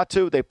know not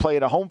to. They play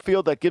in a home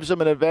field that gives them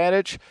an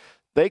advantage.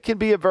 They can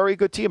be a very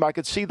good team. I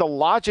could see the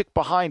logic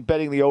behind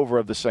betting the over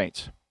of the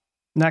Saints.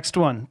 Next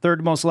one,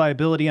 third most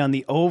liability on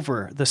the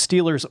over. The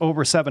Steelers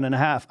over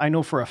 7.5. I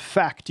know for a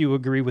fact you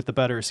agree with the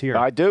bettors here.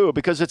 I do,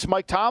 because it's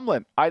Mike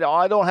Tomlin. I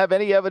don't have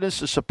any evidence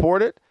to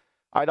support it.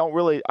 I don't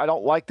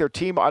like their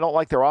team. I don't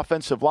like their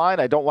offensive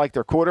line. I don't like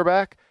their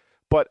quarterback.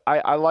 But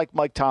I like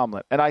Mike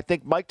Tomlin. And I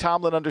think Mike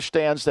Tomlin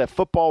understands that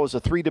football is a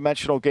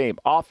 3-dimensional game.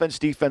 Offense,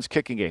 defense,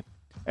 kicking game.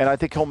 And I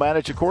think he'll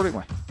manage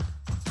accordingly.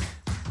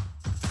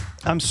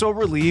 I'm so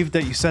relieved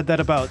that you said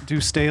that about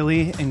Deuce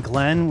Staley and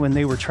Glenn when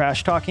they were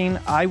trash talking.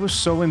 I was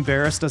so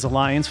embarrassed as a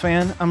Lions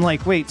fan. I'm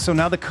like, wait, so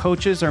now the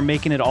coaches are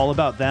making it all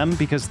about them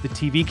because the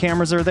TV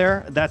cameras are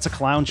there? That's a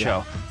clown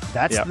show.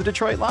 That's the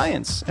Detroit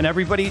Lions. And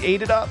everybody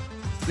ate it up.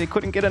 They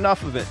couldn't get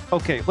enough of it.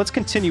 Okay, let's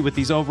continue with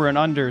these over and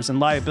unders and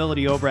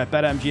liability over at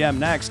BetMGM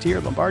next here,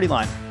 Lombardi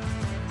Line.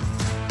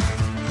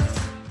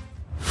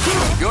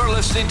 You're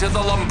listening to the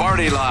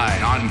Lombardi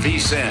Line on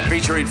VSiN,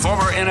 featuring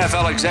former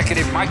NFL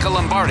executive Michael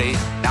Lombardi.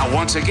 Now,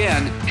 once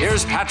again,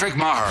 here's Patrick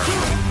Maher.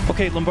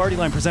 Okay, Lombardi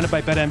Line presented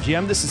by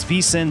BetMGM. This is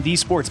VSiN, the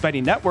Sports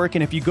Betting Network.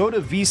 And if you go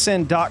to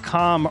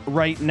vsin.com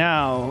right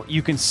now,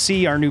 you can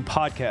see our new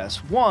podcast.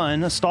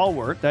 One, a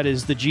stalwart, that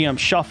is the GM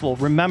Shuffle.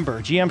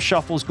 Remember, GM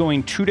Shuffle is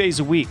going 2 days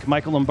a week,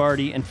 Michael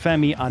Lombardi and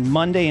Femi on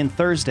Monday and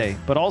Thursday.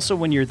 But also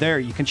when you're there,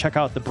 you can check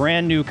out the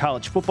brand new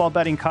college football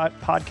betting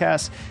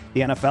podcast,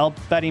 the NFL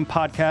betting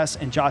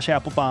podcast, and Josh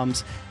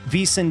Applebaum's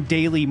VSiN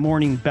Daily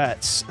Morning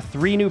Bets.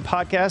 3 new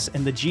podcasts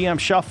and the GM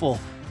Shuffle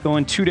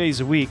going 2 days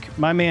a week.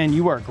 My man,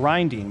 you are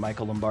grinding,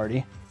 Michael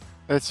Lombardi.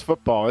 It's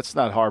football. It's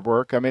not hard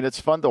work. I mean, it's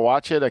fun to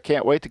watch it. I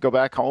can't wait to go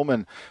back home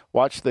and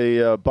watch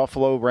the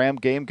Buffalo Ram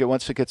game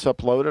once it gets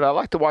uploaded. I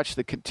like to watch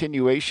the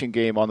continuation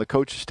game on the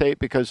coach's tape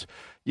because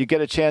you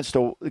get a chance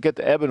to get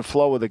the ebb and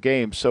flow of the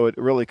game, so it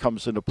really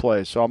comes into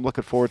play. So I'm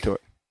looking forward to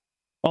it.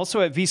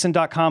 Also at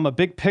vsin.com, a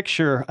big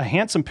picture, a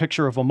handsome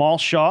picture of Amal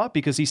Shaw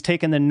because he's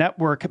taken the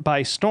network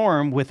by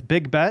storm with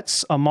big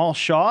bets. Amal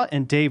Shaw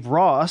and Dave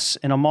Ross.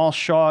 And Amal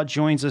Shaw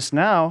joins us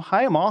now.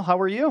 Hi, Amal. How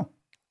are you?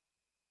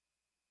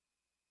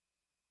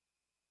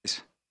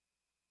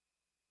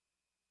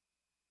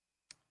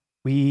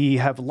 We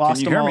have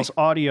lost Amal's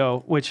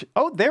audio, which,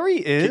 there he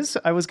is.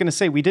 I was going to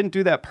say, we didn't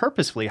do that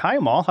purposefully. Hi,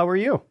 Amal. How are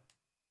you?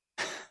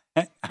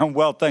 I'm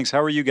well, thanks.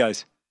 How are you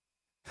guys?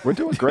 We're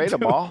doing great,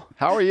 Amal.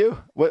 How are you?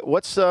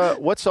 What's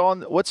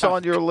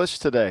on your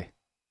list today?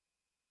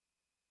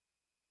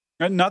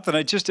 Nothing.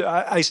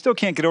 I still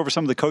can't get over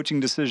some of the coaching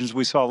decisions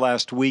we saw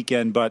last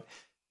weekend, but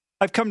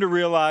I've come to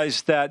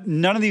realize that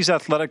none of these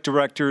athletic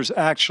directors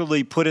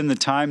actually put in the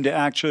time to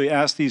actually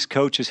ask these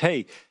coaches,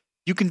 hey,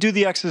 you can do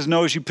the X's and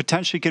O's, you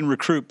potentially can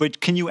recruit,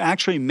 but can you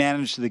actually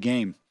manage the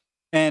game?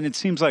 And it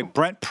seems like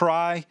Brent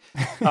Pry,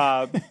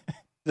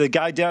 the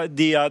guy,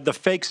 the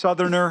fake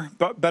Southerner,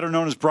 better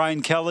known as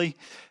Brian Kelly,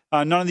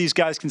 none of these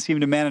guys can seem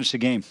to manage the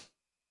game.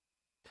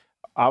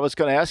 I was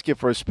going to ask you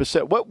for a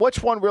specific.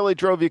 Which one really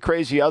drove you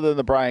crazy other than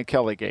the Brian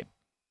Kelly game?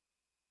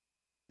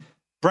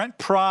 Brent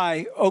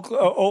Pry,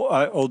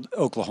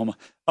 Oklahoma.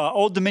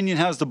 Old Dominion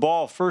has the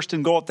ball, first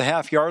and goal at the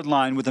half-yard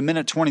line with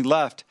 1:20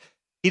 left.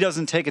 He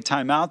doesn't take a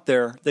timeout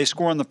there. They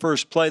score on the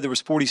first play. There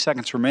was 40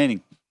 seconds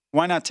remaining.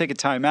 Why not take a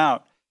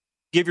timeout?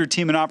 Give your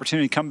team an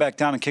opportunity to come back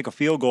down and kick a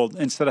field goal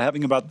instead of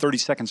having about 30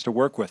 seconds to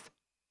work with.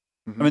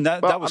 I mean,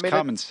 that was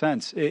common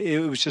sense. It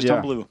was just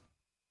unbelievable.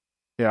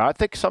 Yeah, I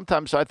think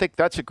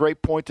that's a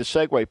great point to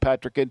segue,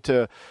 Patrick,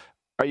 into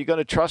are you going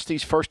to trust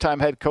these first-time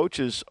head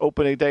coaches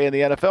opening day in the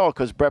NFL?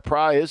 Because Brett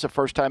Pry is a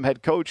first-time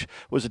head coach,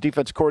 was a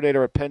defense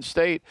coordinator at Penn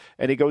State,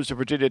 and he goes to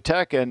Virginia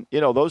Tech. And,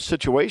 those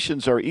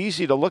situations are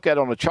easy to look at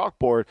on a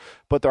chalkboard,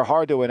 but they're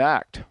hard to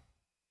enact.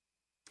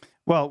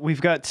 Well,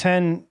 we've got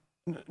 10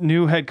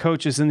 new head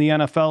coaches in the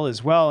NFL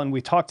as well, and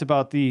we talked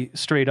about the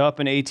straight up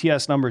and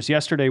ATS numbers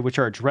yesterday, which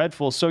are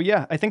dreadful. So,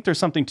 yeah, I think there's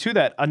something to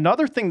that.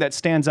 Another thing that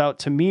stands out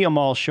to me,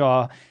 Amal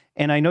Shaw,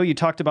 and I know you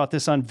talked about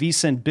this on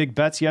VSiN Big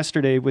Bets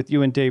yesterday with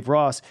you and Dave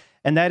Ross,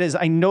 and that is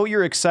I know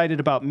you're excited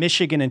about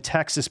Michigan and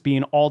Texas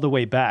being all the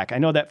way back. I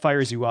know that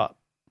fires you up.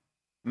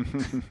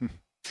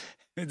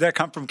 Did that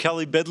come from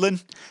Kelly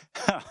Bidlin?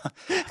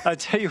 I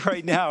tell you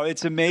right now,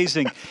 it's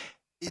amazing.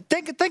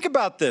 Think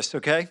about this,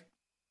 okay?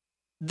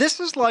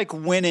 This is like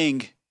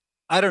winning,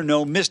 I don't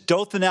know, Miss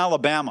Dothan,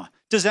 Alabama.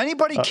 Does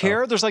anybody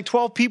care? There's like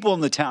 12 people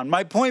in the town.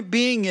 My point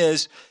being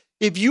is,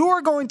 if you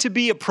are going to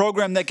be a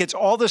program that gets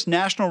all this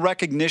national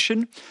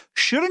recognition,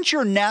 shouldn't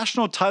your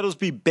national titles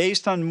be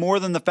based on more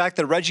than the fact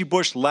that Reggie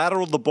Bush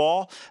lateraled the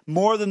ball,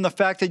 more than the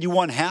fact that you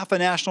won half a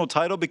national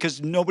title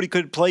because nobody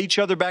could play each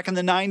other back in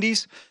the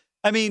 90s?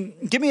 I mean,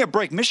 give me a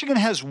break. Michigan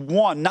has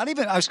won,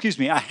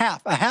 a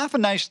half a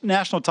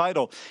national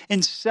title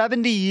in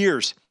 70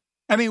 years.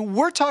 I mean,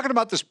 we're talking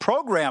about this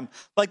program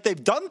like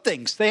they've done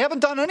things. They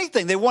haven't done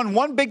anything. They won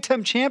one Big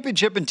Ten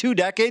championship in 2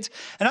 decades.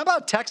 And how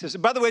about Texas?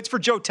 And by the way, it's for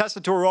Joe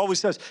Tessitore, who always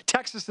says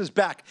Texas is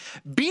back.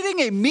 Beating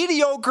a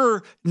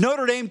mediocre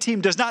Notre Dame team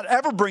does not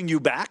ever bring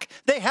you back.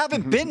 They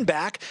haven't been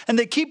back, and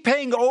they keep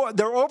paying.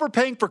 They're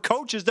overpaying for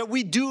coaches that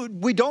we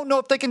don't know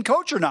if they can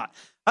coach or not.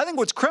 I think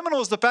what's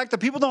criminal is the fact that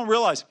people don't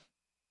realize.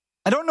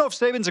 I don't know if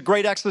Saban's a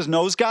great X's and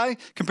O's guy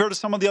compared to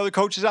some of the other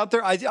coaches out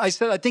there. I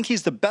said I think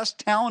he's the best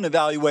talent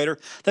evaluator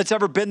that's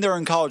ever been there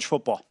in college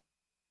football.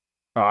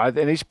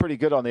 And he's pretty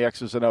good on the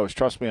X's and O's.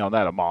 Trust me on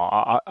that,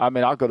 Amal. I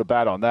mean, I'll go to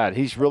bat on that.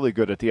 He's really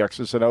good at the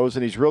X's and O's,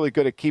 and he's really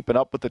good at keeping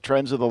up with the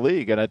trends of the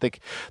league. And I think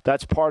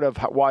that's part of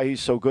why he's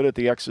so good at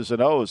the X's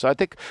and O's. I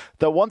think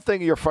the one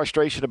thing your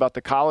frustration about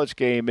the college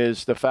game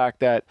is the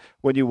fact that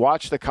when you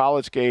watch the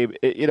college game,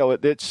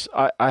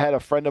 I had a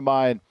friend of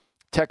mine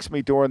text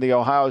me during the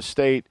Ohio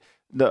State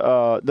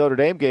Notre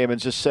Dame game and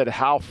just said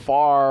how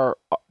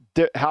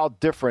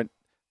different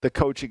the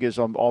coaching is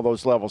on all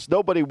those levels.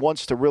 Nobody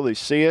wants to really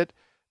see it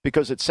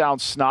because it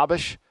sounds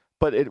snobbish,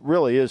 but it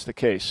really is the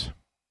case.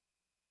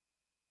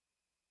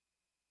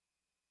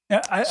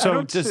 Yeah, I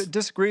don't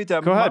disagree with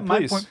that. Go ahead,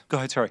 please. Go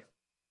ahead, sorry.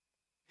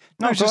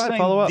 No, I was just saying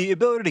follow up. the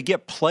ability to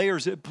get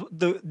players,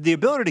 the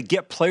ability to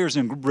get players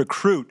and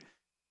recruit.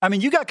 I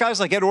mean, you got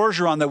guys like Ed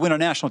Orgeron that win a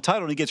national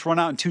title and he gets run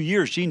out in 2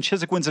 years. Gene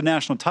Chizik wins a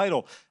national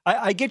title.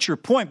 I get your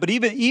point, but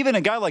even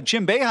a guy like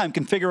Jim Boeheim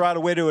can figure out a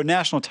way to a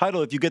national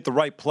title if you get the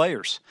right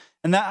players.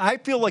 And that I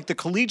feel like the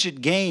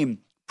collegiate game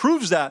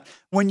proves that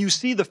when you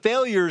see the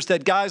failures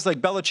that guys like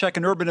Belichick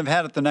and Urban have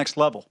had at the next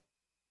level.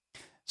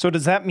 So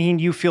does that mean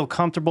you feel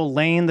comfortable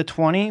laying the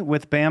 20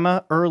 with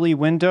Bama early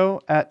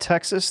window at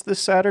Texas this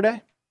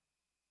Saturday?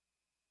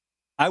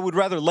 I would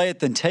rather lay it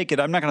than take it.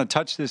 I'm not going to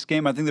touch this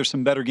game. I think there's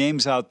some better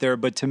games out there.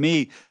 But to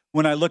me,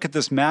 when I look at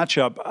this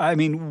matchup, I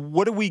mean,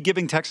 what are we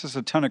giving Texas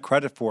a ton of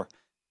credit for?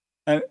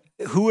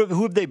 Who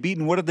have they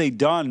beaten? What have they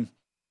done?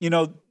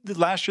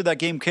 Last year that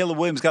game, Caleb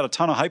Williams got a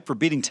ton of hype for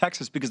beating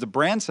Texas because the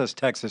brand says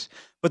Texas.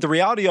 But the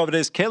reality of it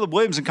is Caleb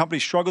Williams and company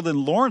struggled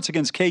in Lawrence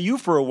against KU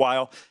for a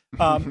while.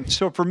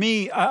 So for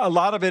me, a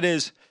lot of it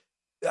is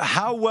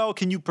how well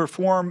can you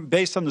perform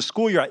based on the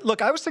school you're at?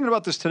 Look, I was thinking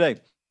about this today.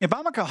 If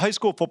I'm a high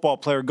school football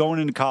player going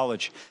into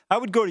college, I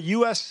would go to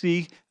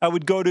USC, I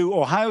would go to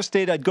Ohio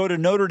State, I'd go to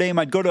Notre Dame,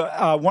 I'd go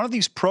to one of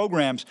these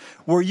programs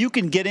where you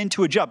can get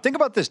into a job. Think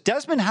about this.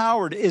 Desmond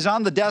Howard is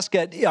on the desk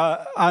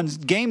on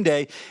game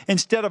day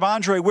instead of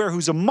Andre Ware,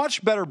 who's a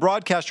much better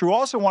broadcaster who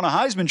also won a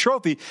Heisman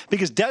Trophy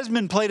because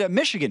Desmond played at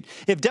Michigan.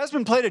 If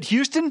Desmond played at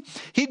Houston,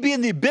 he'd be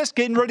in the abyss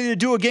getting ready to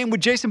do a game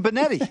with Jason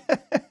Benetti.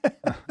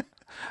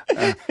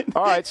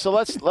 All right, so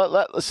let's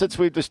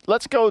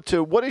go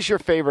to what is your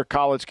favorite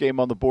college game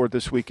on the board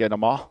this weekend,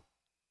 Amal?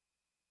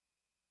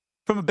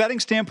 From a betting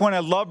standpoint, I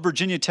love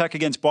Virginia Tech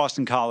against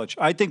Boston College.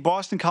 I think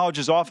Boston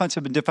College's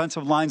offensive and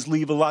defensive lines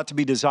leave a lot to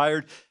be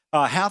desired.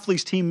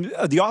 Hafley's team,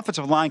 the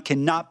offensive line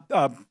cannot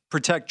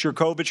protect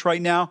Jurkovich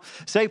right now.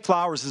 Zay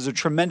Flowers is a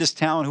tremendous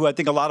talent who I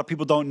think a lot of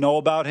people don't know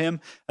about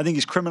him. I think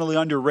he's criminally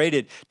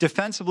underrated.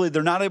 Defensively,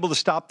 they're not able to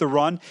stop the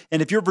run.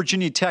 And if you're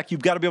Virginia Tech,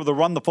 you've got to be able to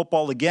run the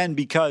football again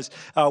because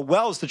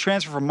Wells, the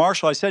transfer from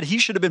Marshall, I said he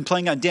should have been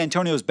playing on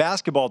D'Antonio's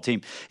basketball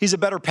team. He's a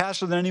better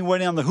passer than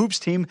anyone on the Hoops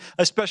team,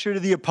 especially to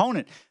the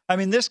opponent. I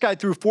mean, this guy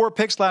threw 4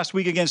 picks last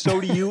week against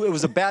ODU. It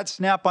was a bad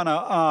snap on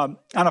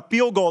a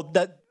field goal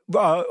that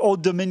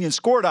Old Dominion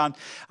scored on.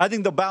 I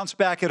think they'll bounce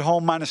back at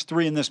home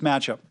 -3 in this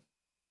matchup.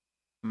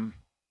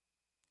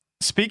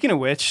 Speaking of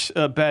which,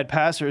 bad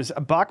passers,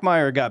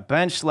 Bachmeier got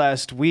benched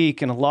last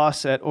week in a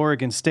loss at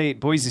Oregon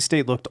State. Boise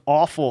State looked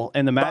awful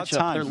in the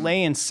matchup. They're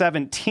laying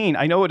 17.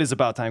 I know it is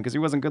about time because he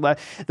wasn't good last.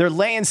 They're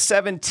laying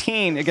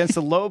 17 against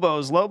the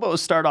Lobos.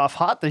 Lobos start off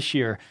hot this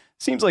year.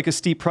 Seems like a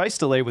steep price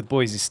delay with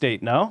Boise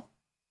State, no?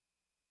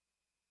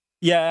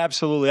 Yeah,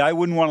 absolutely. I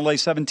wouldn't want to lay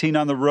 17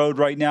 on the road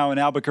right now in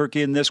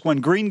Albuquerque in this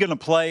one. Green going to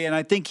play, and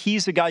I think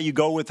he's the guy you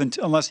go with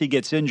unless he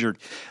gets injured.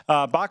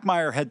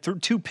 Bachmeier had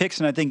 2 picks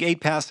and I think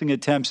 8 passing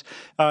attempts.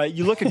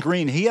 You look at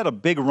Green, he had a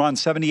big run,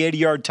 70,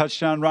 80-yard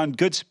touchdown run,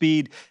 good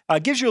speed.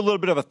 Gives you a little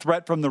bit of a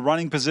threat from the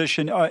running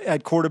position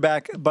at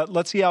quarterback, but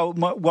let's see how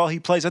well he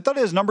plays. I thought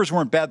his numbers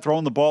weren't bad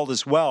throwing the ball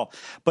as well,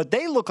 but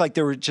they look like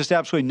they were just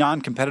absolutely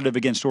non-competitive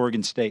against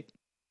Oregon State.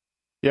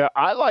 Yeah,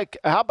 how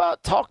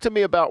about talk to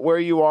me about where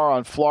you are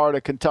on Florida,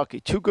 Kentucky.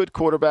 2 good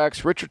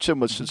quarterbacks. Richardson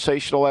was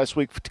sensational last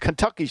week.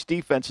 Kentucky's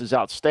defense is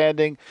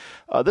outstanding.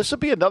 This will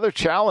be another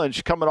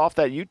challenge coming off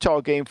that Utah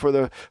game for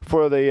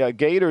the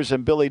Gators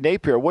and Billy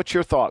Napier. What's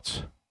your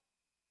thoughts?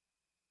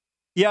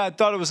 Yeah, I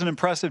thought it was an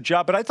impressive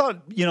job, but I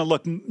thought,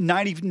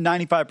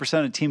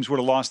 95% of teams would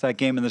have lost that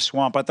game in the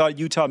Swamp. I thought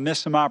Utah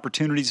missed some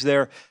opportunities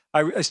there.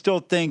 I still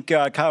think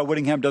Kyle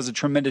Whittingham does a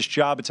tremendous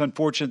job. It's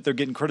unfortunate they're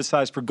getting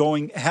criticized for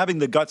having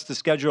the guts to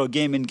schedule a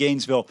game in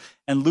Gainesville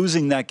and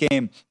losing that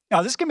game.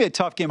 Now, this is going to be a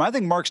tough game. I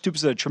think Mark Stoops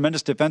is a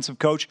tremendous defensive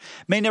coach.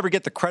 May never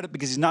get the credit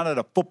because he's not at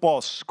a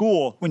football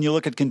school when you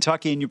look at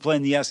Kentucky and you play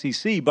in the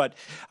SEC, but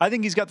I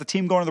think he's got the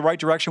team going in the right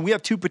direction. We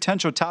have 2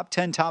 potential top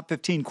 10, top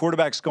 15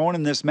 quarterbacks going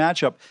in this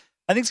matchup.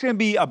 I think it's going to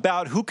be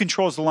about who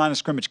controls the line of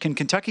scrimmage. Can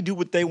Kentucky do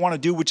what they want to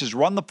do, which is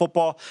run the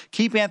football,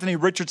 keep Anthony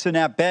Richardson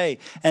at bay,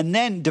 and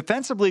then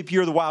defensively, if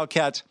you're the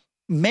Wildcats,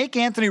 make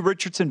Anthony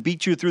Richardson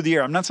beat you through the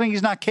air. I'm not saying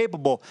he's not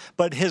capable,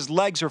 but his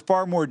legs are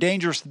far more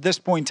dangerous at this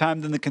point in time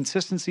than the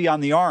consistency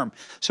on the arm.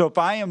 So if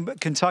I am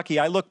Kentucky,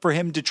 I look for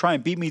him to try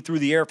and beat me through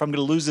the air if I'm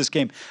going to lose this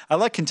game. I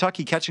like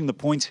Kentucky catching the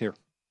points here.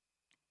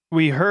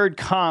 We heard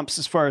comps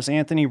as far as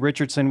Anthony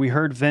Richardson. We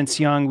heard Vince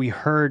Young. We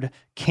heard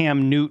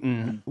Cam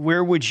Newton.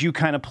 Where would you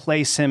kind of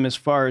place him as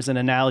far as an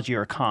analogy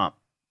or a comp?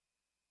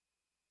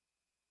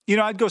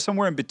 I'd go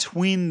somewhere in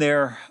between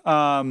there.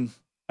 I'm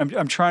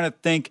trying to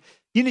think.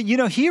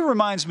 He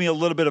reminds me a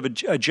little bit of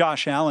a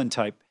Josh Allen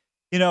type.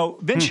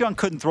 Vince Young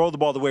couldn't throw the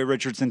ball the way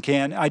Richardson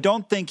can. I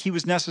don't think he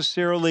was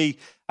necessarily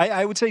 –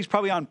 I would say he's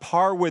probably on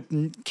par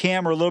with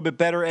Cam or a little bit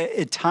better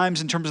at times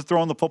in terms of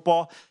throwing the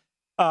football.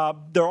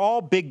 They're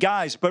all big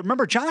guys. But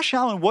remember, Josh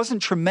Allen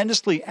wasn't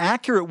tremendously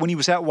accurate when he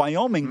was at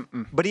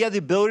Wyoming, but he had the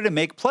ability to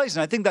make plays.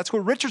 And I think that's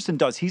what Richardson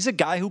does. He's a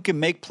guy who can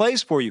make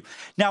plays for you.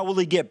 Now, will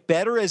he get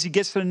better as he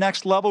gets to the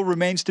next level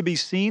remains to be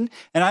seen.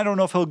 And I don't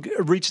know if he'll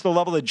reach the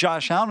level that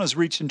Josh Allen has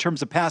reached in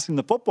terms of passing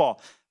the football.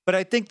 But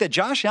I think that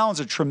Josh Allen's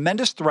a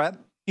tremendous threat.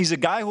 He's a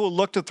guy who will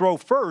look to throw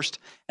first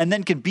and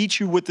then can beat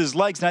you with his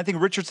legs. And I think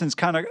Richardson's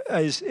kind of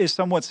is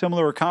somewhat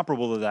similar or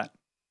comparable to that.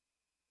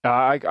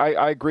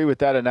 I agree with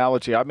that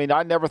analogy. I mean,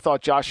 I never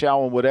thought Josh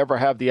Allen would ever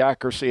have the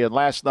accuracy, and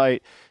last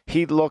night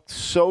he looked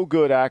so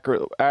good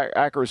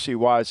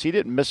accuracy-wise. He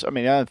didn't miss,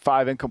 he had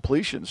 5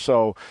 incompletions,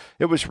 so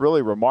it was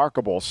really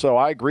remarkable. So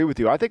I agree with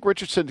you. I think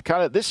Richardson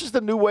this is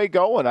the new way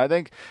going. I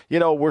think,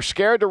 we're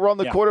scared to run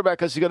the quarterback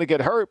because he's going to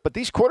get hurt, but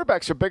these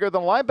quarterbacks are bigger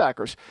than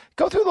linebackers.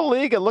 Go through the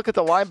league and look at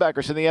the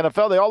linebackers in the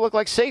NFL. They all look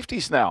like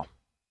safeties now.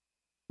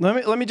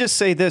 Let me just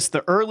say this.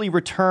 The early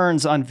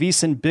returns on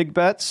VSiN Big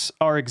Bets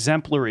are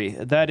exemplary.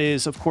 That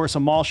is, of course,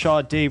 Amal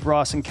Shaw, Dave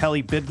Ross, and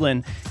Kelly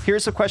Bidlin.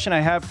 Here's a question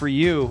I have for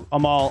you,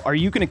 Amal. Are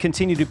you going to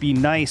continue to be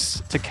nice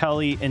to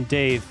Kelly and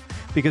Dave?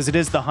 Because it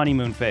is the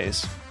honeymoon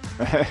phase.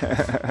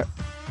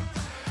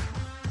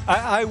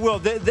 I will.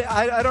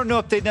 I don't know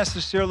if they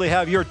necessarily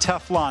have your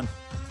Teflon.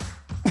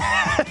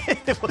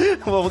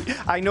 Well,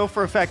 I know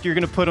for a fact you're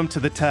going to put him to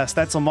the test.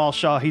 That's Amal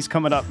Shaw. He's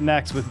coming up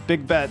next with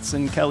Big Bets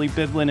and Kelly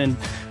Bidlin and,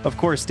 of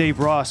course, Dave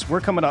Ross.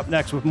 We're coming up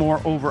next with more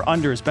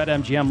over-unders,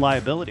 BetMGM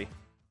liability.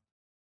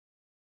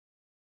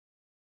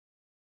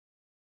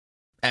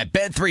 At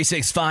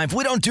Bet365,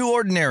 we don't do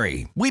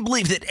ordinary. We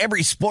believe that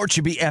every sport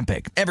should be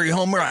epic. Every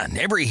home run,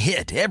 every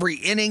hit, every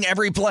inning,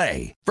 every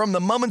play. From the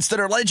moments that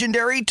are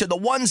legendary to the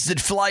ones that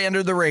fly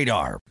under the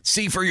radar.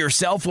 See for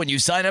yourself when you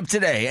sign up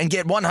today and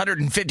get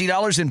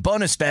 $150 in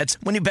bonus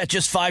bets when you bet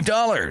just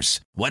 $5.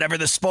 Whatever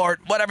the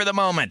sport, whatever the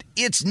moment,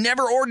 it's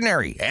never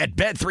ordinary at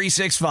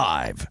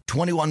Bet365.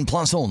 21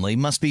 plus only.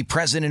 Must be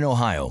present in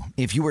Ohio.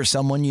 If you or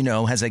someone you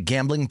know has a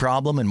gambling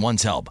problem and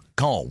wants help,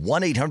 call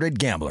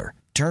 1-800-GAMBLER.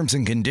 Terms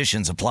and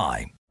conditions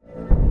apply.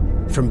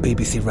 From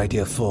BBC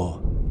Radio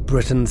 4,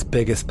 Britain's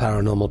biggest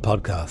paranormal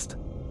podcast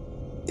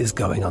is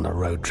going on a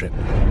road trip.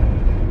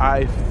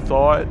 I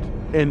thought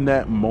in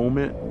that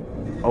moment,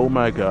 oh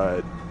my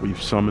God, we've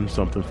summoned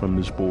something from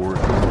this board.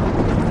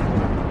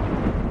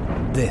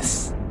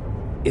 This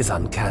is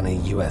Uncanny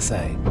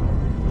USA.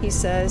 He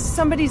says,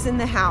 somebody's in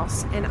the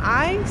house, and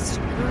I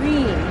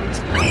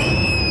screamed.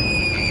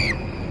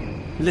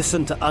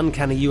 Listen to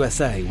Uncanny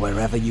USA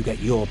wherever you get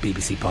your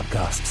BBC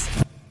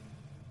podcasts,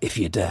 if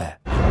you dare.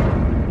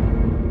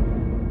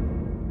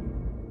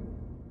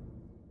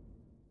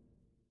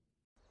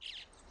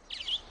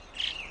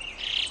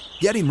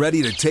 Getting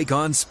ready to take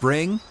on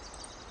spring?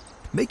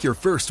 Make your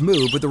first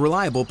move with the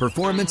reliable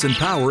performance and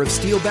power of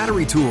Steel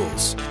battery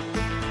tools.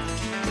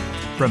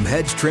 From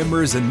hedge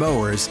trimmers and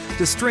mowers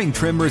to string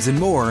trimmers and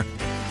more,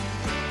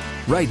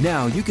 right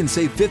now you can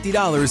save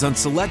 $50 on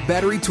select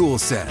battery tool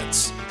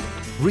sets.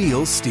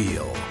 Real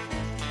Steel.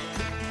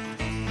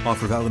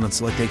 Offer valid on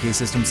select AK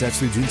system sets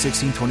through June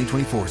 16,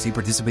 2024. See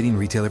participating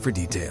retailer for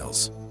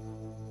details.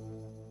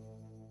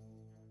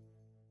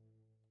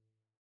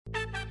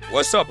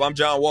 What's up? I'm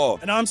John Wall.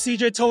 And I'm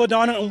CJ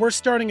Toledano, and we're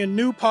starting a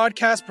new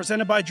podcast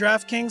presented by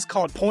DraftKings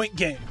called Point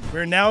Game.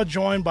 We're now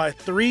joined by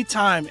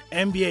three-time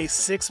NBA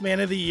Sixth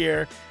Man of the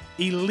Year,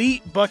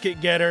 elite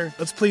bucket getter.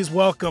 Let's please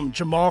welcome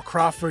Jamal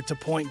Crawford to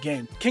Point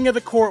Game. King of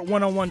the Court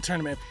one-on-one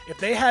tournament. If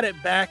they had it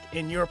back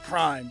in your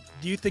prime,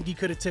 do you think you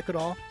could have took it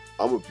all?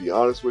 I'm going to be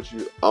honest with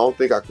you. I don't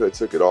think I could have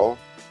took it all,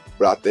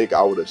 but I think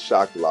I would have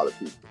shocked a lot of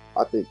people.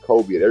 I think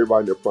Kobe and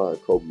everybody in their prime,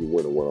 Kobe would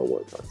win a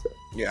one-on-one contest.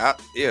 Yeah,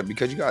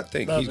 because you got to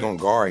think he's going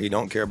to guard. He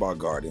don't care about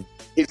guarding.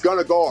 He's going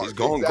to guard. He's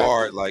going to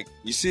guard. Like,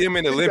 you see him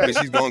in the Olympics,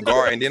 he's going to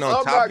guard. And then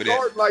on top of that. I'm not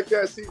guarding like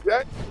that,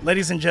 CJ.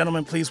 Ladies and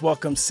gentlemen, please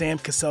welcome Sam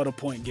Cassell to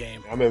Point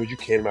Game. I remember you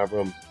came in my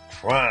room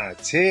crying,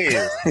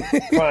 tears,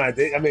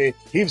 crying. I mean,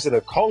 he was in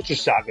a culture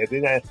shock. And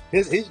then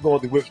he's going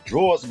through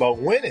withdrawals about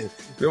winning.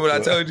 Remember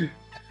what I told you?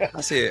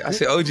 I said,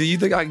 OG, you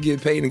think I can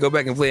get paid and go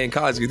back and play in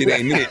college because it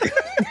ain't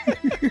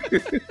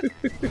it?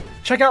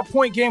 Check out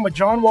Point Game with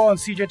John Wall and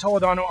CJ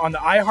Toledano on the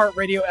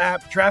iHeartRadio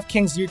app,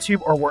 DraftKings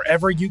YouTube, or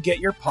wherever you get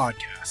your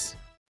podcasts.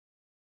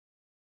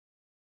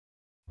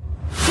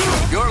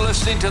 You're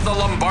listening to The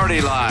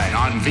Lombardi Line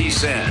on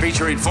VSiN,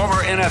 featuring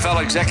former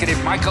NFL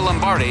executive Michael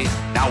Lombardi.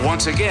 Now,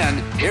 once again,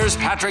 here's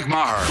Patrick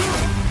Maher.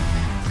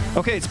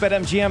 Okay, it's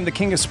BetMGM, the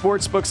king of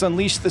sportsbooks.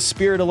 Unleash the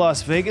spirit of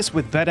Las Vegas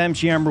with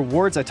BetMGM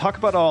Rewards. I talk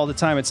about it all the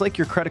time. It's like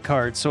your credit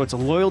card, so it's a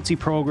loyalty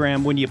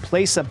program. When you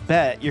place a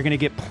bet, you're going to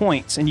get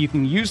points, and you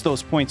can use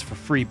those points for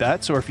free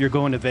bets. Or if you're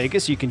going to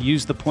Vegas, you can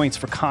use the points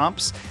for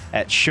comps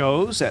at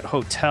shows, at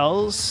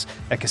hotels,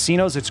 at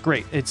casinos. It's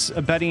great. It's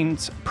a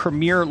betting's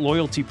premier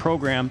loyalty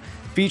program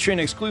featuring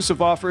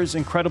exclusive offers,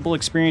 incredible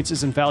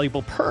experiences, and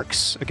valuable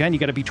perks. Again, you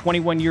got to be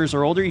 21 years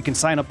or older. You can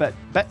sign up at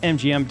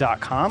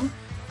BetMGM.com.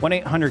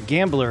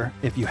 1-800-GAMBLER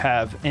if you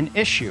have an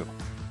issue.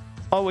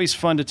 Always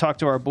fun to talk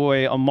to our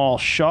boy Amal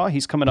Shaw.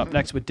 He's coming up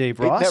next with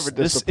Dave Ross. He never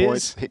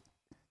disappoints.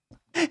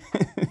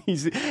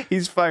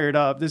 He's fired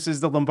up. This is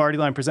the Lombardi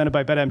Line presented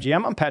by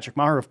BetMGM. I'm Patrick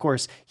Maher, of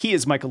course. He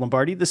is Michael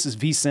Lombardi. This is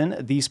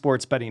VSiN, the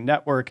Sports Betting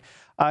Network.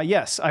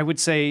 Yes, I would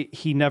say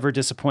he never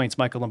disappoints,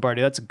 Michael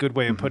Lombardi. That's a good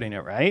way of putting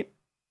it, right?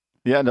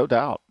 Yeah, no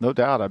doubt. No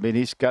doubt. I mean,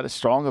 he's got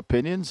strong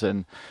opinions,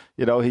 and,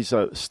 you know, he's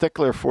a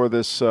stickler for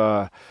this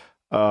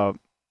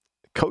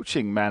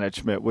coaching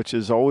management, which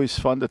is always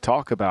fun to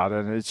talk about.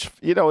 And it's,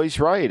 you know, he's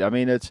right. I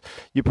mean, it's,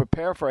 you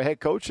prepare for a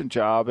head coaching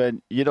job,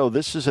 and, you know,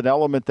 this is an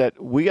element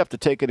that we have to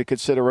take into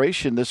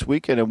consideration this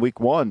weekend in week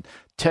one.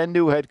 10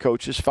 new head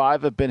coaches,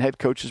 5 have been head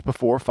coaches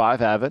before, 5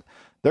 haven't.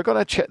 They're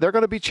going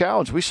to be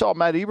challenged. We saw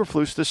Matt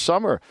Eberflus this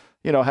summer,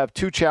 you know, have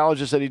 2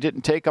 challenges that he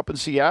didn't take up in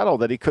Seattle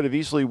that he could have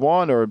easily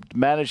won or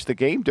managed the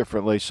game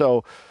differently.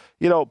 So,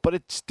 you know, but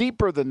it's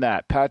deeper than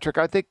that, Patrick.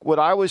 I think what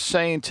I was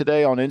saying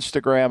today on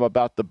Instagram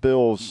about the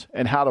Bills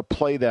and how to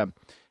play them,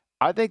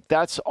 I think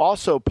that's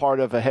also part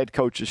of a head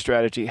coach's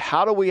strategy.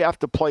 How do we have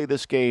to play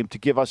this game to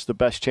give us the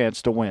best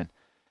chance to win?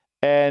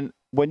 And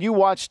when you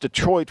watch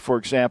Detroit, for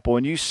example,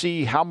 and you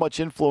see how much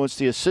influence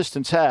the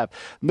assistants have,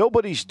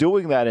 nobody's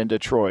doing that in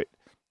Detroit.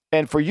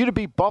 And for you to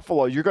beat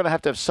Buffalo, you're going to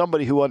have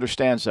somebody who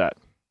understands that.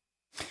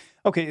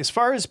 Okay, as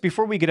far as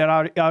before we get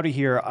out of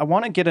here, I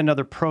want to get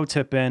another pro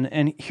tip in,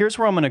 and here's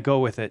where I'm going to go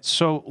with it.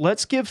 So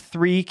let's give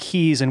 3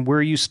 keys and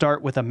where you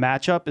start with a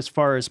matchup as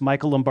far as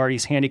Michael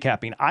Lombardi's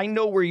handicapping. I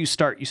know where you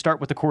start. You start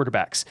with the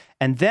quarterbacks,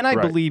 and then I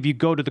believe you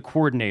go to the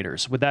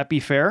coordinators. Would that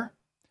be fair?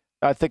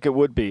 I think it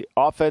would be.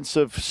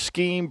 Offensive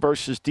scheme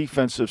versus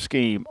defensive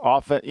scheme.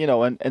 You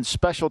know, and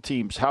special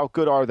teams, how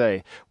good are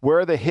they?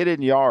 Where are the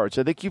hidden yards?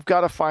 I think you've got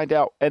to find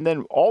out. And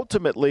then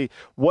ultimately,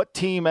 what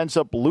team ends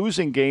up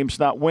losing games,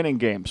 not winning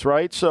games,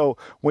 right? So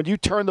when you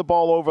turn the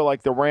ball over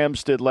like the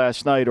Rams did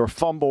last night or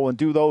fumble and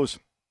do those,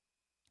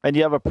 and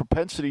you have a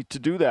propensity to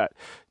do that,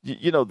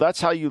 you know,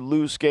 that's how you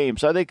lose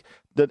games. I think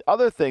the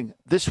other thing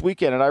this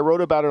weekend, and I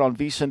wrote about it on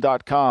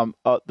VSiN.com,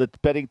 the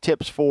betting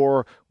tips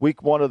for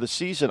week 1 of the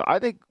season, I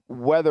think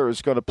weather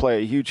is going to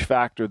play a huge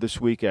factor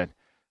this weekend.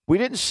 We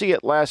didn't see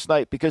it last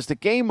night because the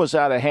game was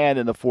out of hand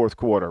in the fourth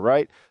quarter,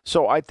 right?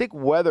 So I think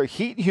weather,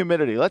 heat and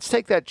humidity. Let's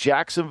take that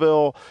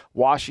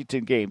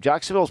Jacksonville-Washington game.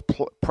 Jacksonville's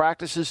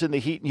practices in the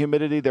heat and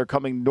humidity. They're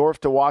coming north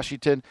to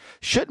Washington.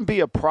 Shouldn't be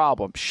a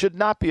problem. Should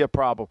not be a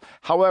problem.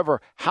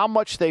 However, how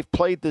much they've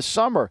played this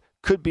summer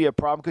could be a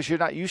problem because you're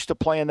not used to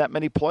playing that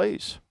many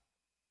plays.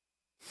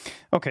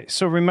 Okay,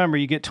 so remember,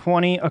 you get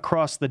 20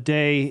 across the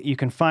day. You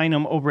can find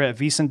them over at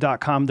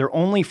VSiN.com. They're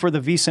only for the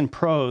VSiN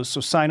pros,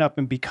 so sign up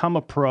and become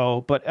a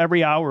pro. But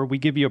every hour, we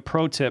give you a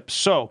pro tip.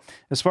 So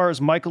as far as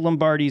Michael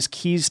Lombardi's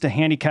keys to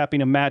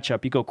handicapping a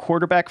matchup, you go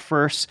quarterback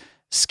first,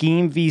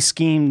 scheme v.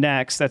 scheme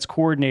next. That's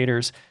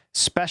coordinators.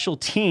 Special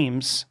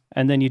teams,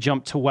 and then you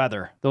jump to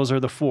weather. Those are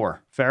the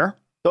 4. Fair?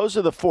 Those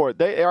are the 4.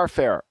 They are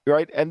fair,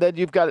 right? And then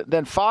you've got,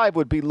 then 5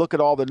 would be look at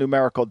all the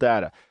numerical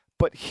data.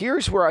 But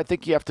here's where I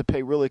think you have to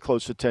pay really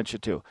close attention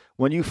to.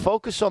 When you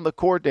focus on the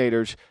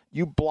coordinators,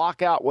 you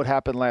block out what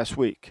happened last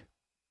week.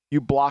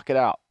 You block it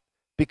out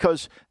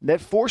because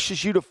that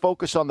forces you to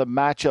focus on the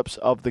matchups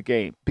of the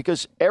game.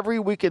 Because every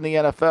week in the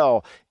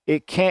NFL,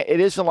 it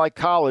isn't like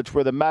college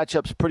where the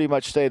matchups pretty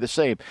much stay the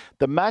same.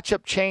 The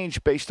matchup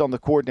change based on the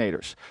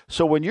coordinators.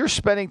 So when you're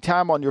spending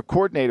time on your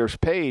coordinators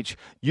page,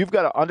 you've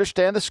got to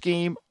understand the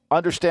scheme,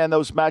 understand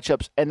those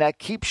matchups, and that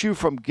keeps you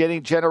from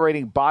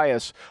generating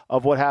bias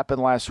of what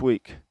happened last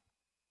week.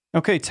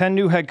 Okay, 10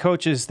 new head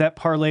coaches. That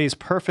parlays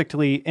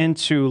perfectly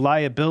into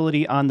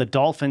liability on the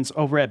Dolphins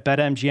over at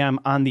BetMGM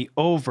on the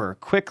over.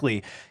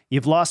 Quickly,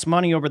 you've lost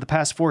money over the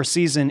past 4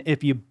 seasons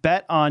if you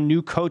bet on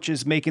new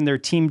coaches making their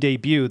team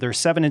debut. They're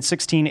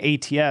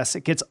 7-16 ATS.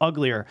 It gets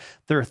uglier.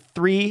 They're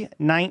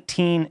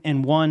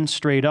 3-19-1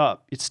 straight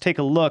up. Let's take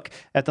a look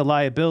at the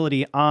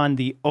liability on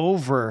the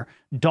over.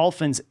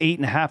 Dolphins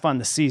 8.5 on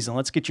the season.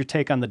 Let's get your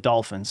take on the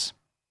Dolphins.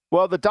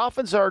 Well, the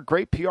Dolphins are a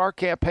great PR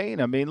campaign.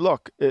 I mean,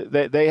 look,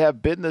 they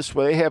have been this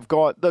way. They have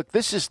gone, look,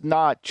 this is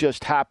not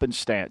just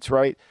happenstance,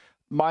 right?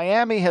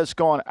 Miami has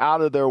gone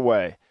out of their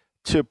way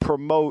to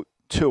promote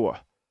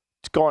Tua.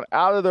 It's gone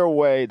out of their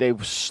way.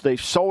 They've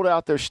sold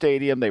out their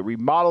stadium. They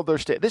remodeled their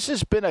stadium. This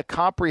has been a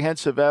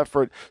comprehensive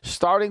effort,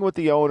 starting with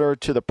the owner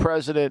to the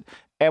president.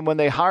 And when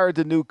they hired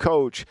the new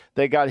coach,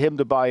 they got him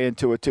to buy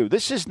into it too.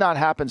 This is not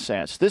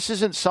happenstance. This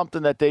isn't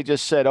something that they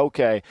just said,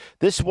 okay,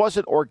 this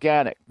wasn't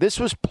organic. This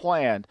was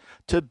planned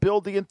to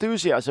build the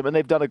enthusiasm, and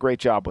they've done a great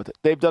job with it.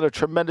 They've done a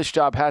tremendous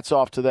job. Hats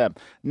off to them.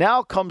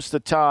 Now comes the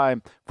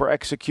time for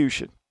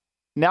execution.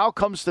 Now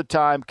comes the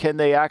time, can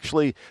they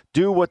actually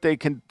do what they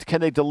can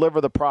they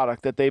deliver the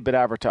product that they've been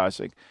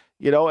advertising?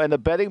 You know, and the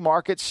betting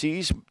market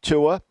sees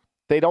Tua.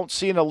 They don't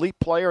see an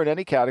elite player in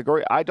any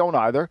category. I don't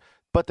either.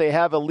 But they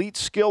have elite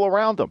skill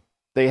around them.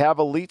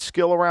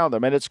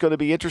 And it's going to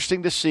be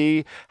interesting to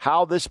see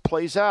how this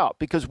plays out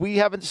because we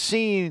haven't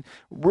seen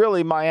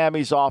really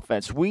Miami's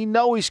offense. We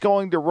know he's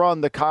going to run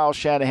the Kyle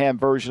Shanahan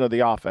version of the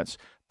offense.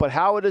 But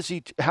how does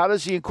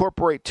he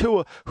incorporate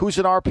Tua, who's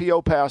an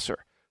RPO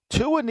passer?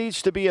 Tua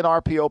needs to be an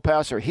RPO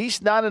passer. He's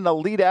not an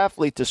elite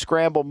athlete to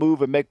scramble,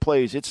 move, and make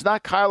plays. It's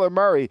not Kyler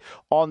Murray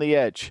on the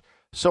edge.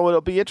 So it'll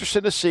be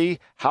interesting to see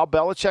how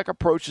Belichick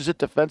approaches it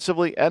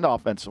defensively and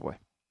offensively.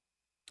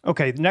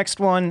 Okay, the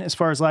next one, as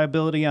far as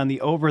liability on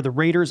the over, the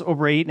Raiders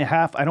over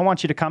 8.5. I don't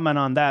want you to comment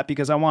on that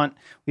because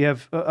we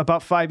have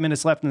about 5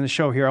 minutes left in the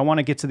show here. I want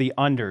to get to the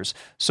unders.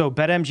 So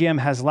BetMGM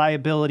has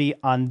liability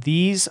on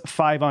these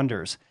 5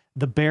 unders.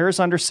 The Bears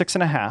under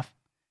 6.5,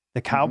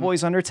 the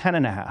Cowboys under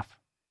 10.5,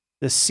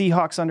 the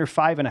Seahawks under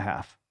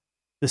 5.5,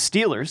 the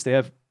Steelers, they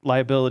have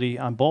liability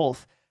on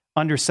both,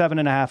 under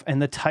 7.5,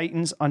 and the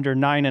Titans under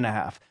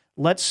 9.5.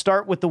 Let's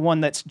start with the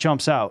one that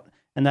jumps out,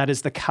 and that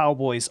is the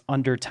Cowboys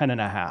under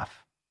 10.5.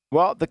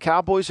 Well, the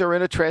Cowboys are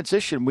in a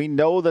transition. We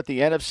know that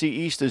the NFC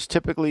East is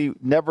typically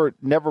never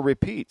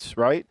repeats,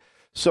 right?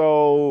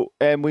 So,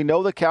 and we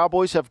know the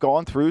Cowboys have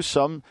gone through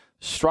some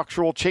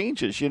structural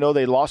changes. You know,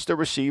 they lost their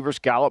receivers.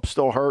 Gallup's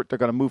still hurt. They're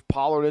going to move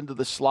Pollard into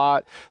the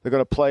slot. They're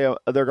going to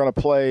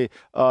play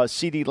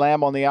CeeDee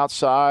Lamb on the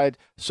outside.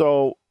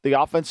 So the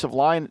offensive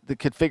line, the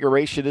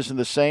configuration isn't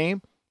the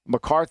same.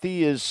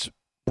 McCarthy is,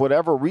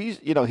 whatever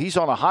reason, you know, he's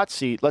on a hot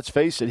seat. Let's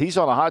face it, he's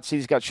on a hot seat.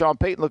 He's got Sean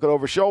Payton looking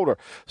over his shoulder.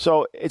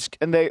 So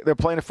they're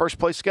playing a first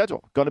place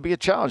schedule. Going to be a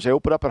challenge. They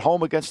open up at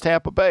home against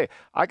Tampa Bay.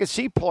 I could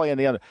see playing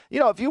the under. You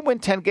know, if you win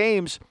 10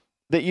 games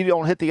that you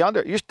don't hit the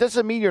under, it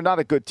doesn't mean you're not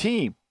a good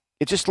team.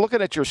 It's just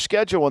looking at your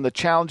schedule and the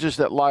challenges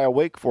that lie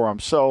awake for them.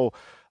 So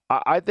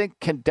I think,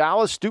 can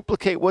Dallas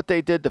duplicate what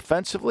they did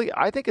defensively?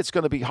 I think it's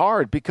going to be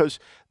hard because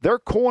their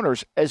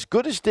corners, as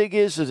good as Diggs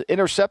is as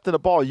intercepting the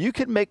ball, you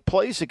can make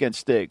plays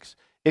against Diggs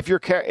if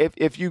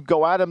you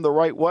go at him the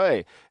right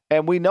way.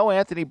 And we know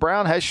Anthony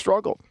Brown has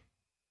struggled.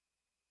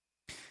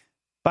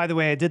 By the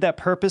way, I did that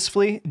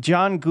purposefully.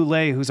 John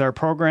Goulet, who's our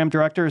program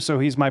director, so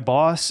he's my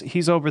boss,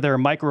 he's over there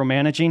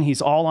micromanaging.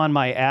 He's all on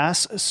my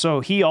ass.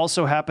 So he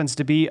also happens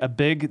to be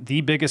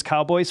the biggest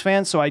Cowboys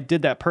fan. So I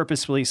did that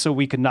purposefully so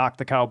we could knock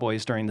the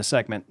Cowboys during the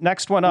segment.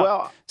 Next one up.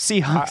 Well,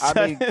 Seahawks.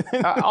 I mean,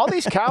 all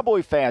these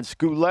Cowboy fans,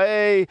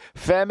 Goulet,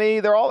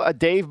 Femi, they're all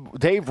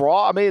Dave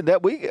Raw. I mean,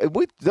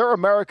 they're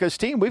America's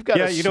team. We've got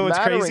a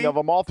smattering of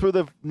them all through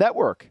the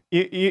network.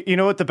 You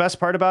know what the best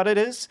part about it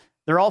is?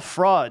 They're all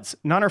frauds.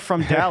 None are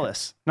from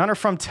Dallas. None are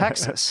from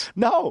Texas.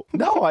 No,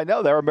 I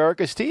know. They're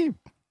America's team.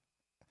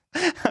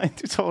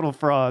 Total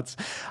frauds.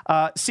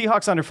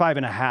 Seahawks under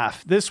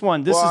 5.5. This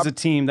is a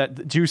team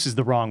that juices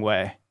the wrong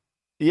way.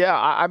 Yeah,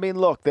 I mean,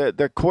 look,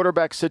 the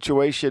quarterback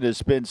situation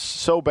has been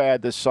so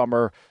bad this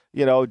summer.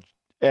 You know,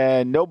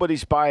 and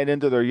nobody's buying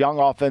into their young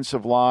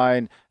offensive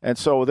line. And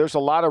so there's a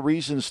lot of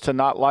reasons to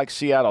not like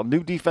Seattle.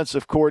 New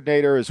defensive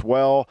coordinator as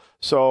well.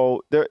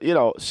 So,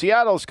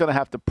 Seattle's going to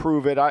have to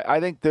prove it. I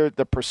think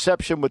the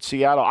perception with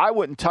Seattle, I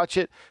wouldn't touch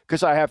it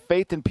because I have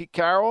faith in Pete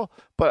Carroll,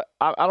 but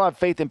I don't have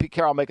faith in Pete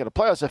Carroll making the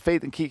playoffs. I have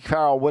faith in Pete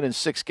Carroll winning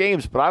 6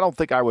 games, but I don't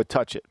think I would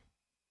touch it.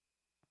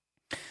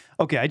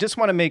 Okay, I just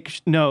want to make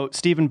note,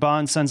 Stephen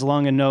Bond sends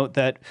along a note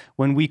that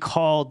when we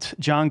called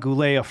John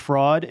Goulet a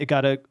fraud, it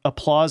got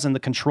applause in the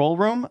control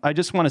room. I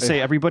just want to say,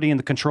 everybody in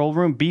the control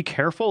room, be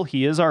careful.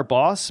 He is our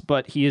boss,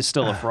 but he is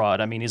still a fraud.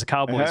 I mean, he's a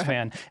Cowboys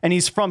fan, and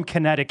he's from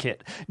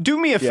Connecticut. Do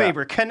me a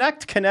favor,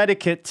 connect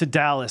Connecticut to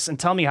Dallas and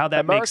tell me how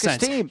that America's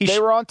makes sense. Team.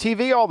 They were on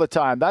TV all the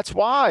time. That's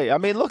why. I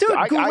mean, look, dude,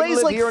 I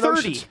live like here in 30.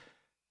 Oceans.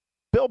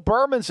 Bill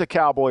Berman's a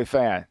Cowboy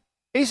fan.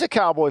 He's a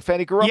Cowboy fan.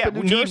 He grew up in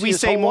New Jersey. Need we his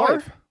say whole more?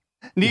 life.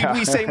 Need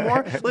we say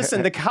more?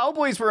 Listen, the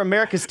Cowboys were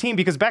America's team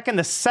because back in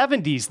the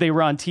 70s, they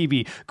were on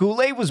TV.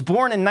 Goulet was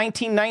born in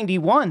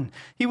 1991.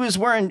 He was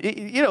wearing,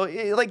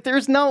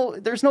 there's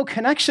no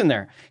connection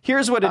there.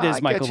 Here's what it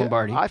is, Michael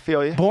Lombardi. I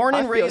feel you. Born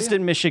and raised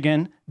in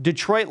Michigan,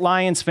 Detroit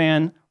Lions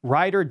fan,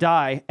 ride or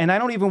die, and I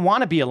don't even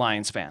want to be a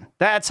Lions fan.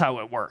 That's how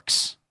it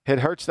works. It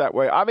hurts that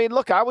way. I mean,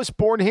 look, I was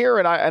born here,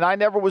 and I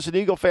never was an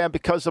Eagle fan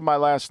because of my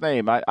last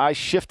name. I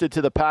shifted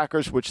to the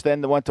Packers, which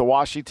then went to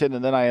Washington,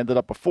 and then I ended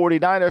up a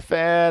 49er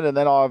fan, and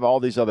then I'll have all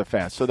these other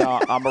fans. So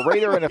now I'm a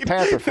Raider and a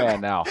Panther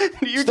fan now.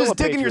 You're Still just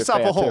digging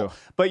yourself a hole. Too.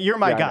 But you're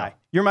my guy.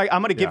 I'm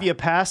going to give you a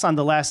pass on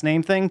the last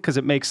name thing because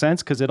it makes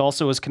sense because it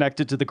also is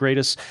connected to the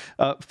greatest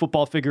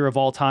football figure of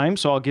all time.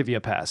 So I'll give you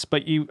a pass.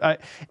 But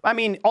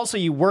also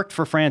you worked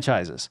for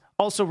franchises.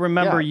 Also,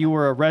 remember you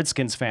were a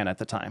Redskins fan at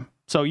the time.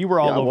 So you were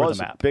all over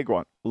the map. Big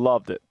one.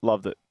 Loved it.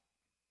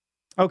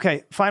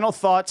 Okay, final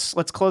thoughts.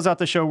 Let's close out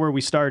the show where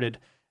we started.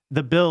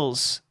 The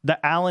Bills,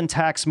 the Allen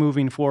tax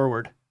moving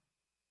forward.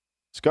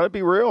 It's going to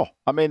be real.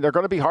 I mean, they're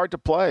going to be hard to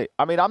play.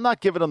 I mean, I'm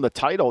not giving them the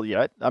title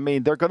yet. I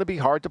mean, they're going to be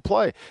hard to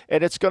play.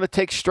 And it's going to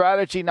take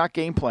strategy, not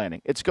game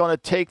planning. It's going to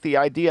take the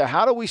idea,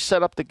 how do we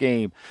set up the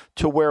game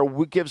to where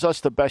it gives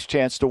us the best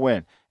chance to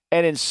win?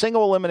 And in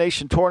single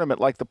elimination tournament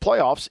like the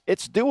playoffs,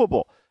 it's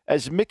doable.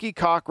 As Mickey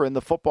Cochran,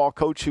 the football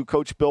coach who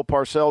coached Bill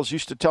Parcells,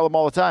 used to tell him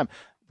all the time,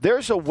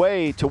 there's a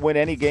way to win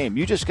any game.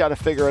 You just got to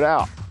figure it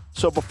out.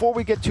 So before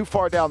we get too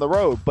far down the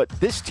road, but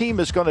this team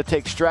is going to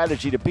take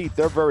strategy to beat.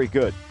 They're very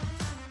good.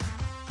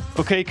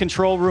 Okay,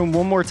 control room,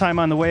 one more time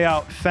on the way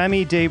out.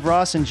 Femi, Dave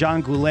Ross, and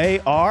John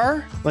Goulet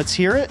are, let's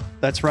hear it.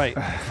 That's right,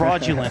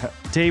 fraudulent.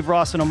 Dave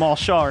Ross and Amal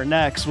Shaw are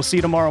next. We'll see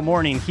you tomorrow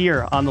morning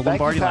here on the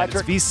Lombardi Line.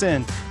 It's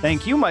VSiN.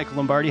 Thank you, Michael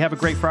Lombardi. Have a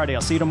great Friday.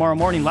 I'll see you tomorrow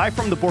morning live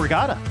from the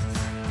Borgata.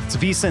 It's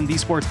VSiN, the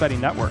Sports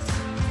Betting Network.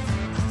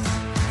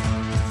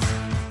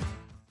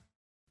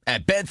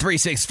 At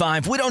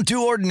Bet365, we don't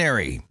do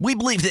ordinary. We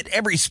believe that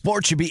every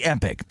sport should be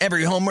epic.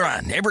 Every home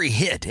run, every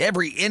hit,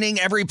 every inning,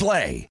 every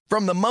play.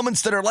 From the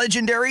moments that are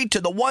legendary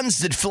to the ones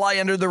that fly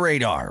under the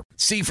radar.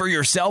 See for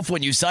yourself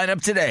when you sign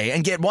up today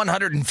and get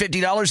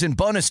 $150 in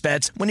bonus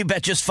bets when you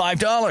bet just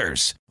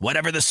 $5.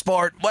 Whatever the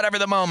sport, whatever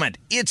the moment,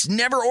 it's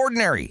never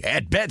ordinary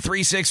at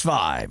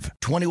Bet365.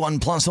 21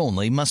 plus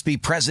only. Must be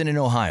present in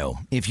Ohio.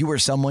 If you or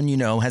someone you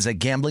know has a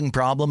gambling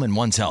problem and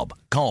wants help,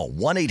 call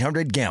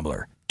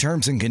 1-800-GAMBLER.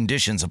 Terms and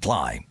conditions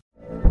apply.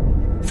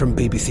 From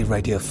BBC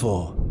Radio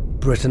 4,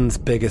 Britain's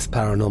biggest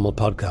paranormal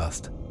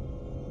podcast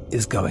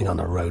is going on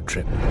a road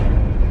trip.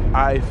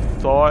 I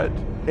thought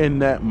in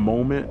that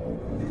moment,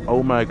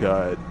 oh my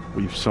God,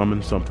 we've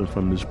summoned something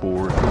from this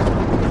board.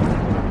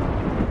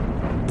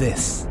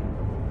 This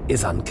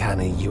is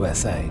Uncanny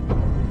USA.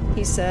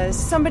 He says,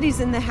 somebody's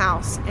in the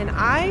house, and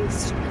I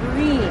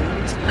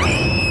screamed.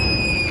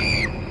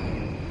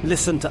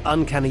 Listen to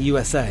Uncanny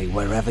USA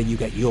wherever you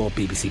get your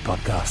BBC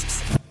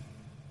podcasts,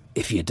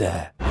 if you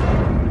dare.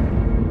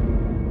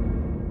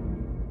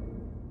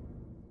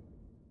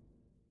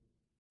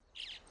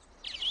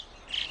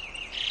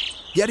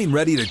 Getting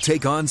ready to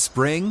take on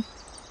spring?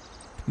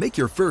 Make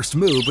your first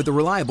move with the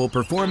reliable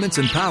performance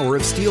and power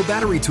of Steel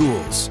battery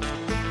tools.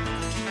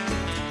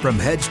 From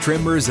hedge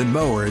trimmers and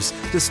mowers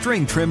to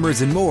string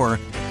trimmers and more,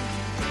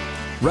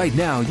 right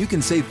now you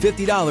can save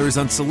 $50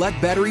 on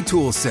select battery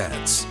tool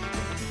sets.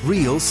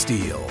 Real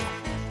Steel.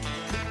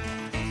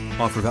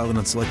 Offer valid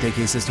on select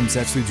AK system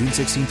sets through June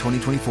 16,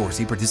 2024.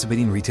 See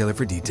participating retailer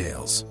for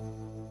details.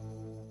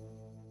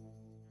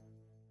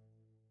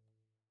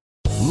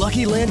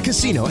 Lucky Land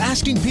Casino,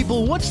 asking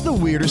people, what's the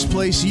weirdest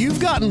place you've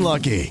gotten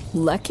lucky?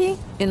 Lucky?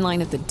 In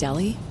line at the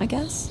deli, I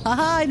guess?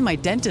 Aha, in my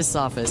dentist's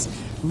office.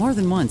 More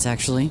than once,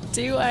 actually.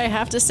 Do I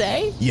have to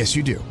say? Yes,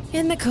 you do.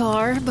 In the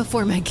car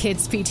before my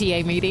kids'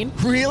 PTA meeting.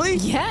 Really?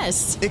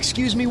 Yes.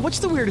 Excuse me, what's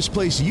the weirdest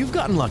place you've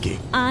gotten lucky?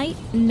 I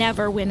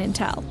never win and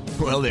tell.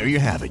 Well, there you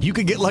have it. You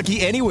can get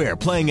lucky anywhere,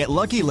 playing at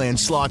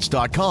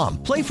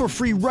LuckyLandSlots.com. Play for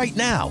free right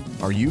now.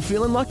 Are you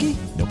feeling lucky?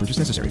 No purchase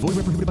necessary. Void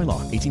where prohibited by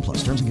law. 18 plus.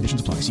 Terms and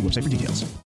conditions apply. See website for details.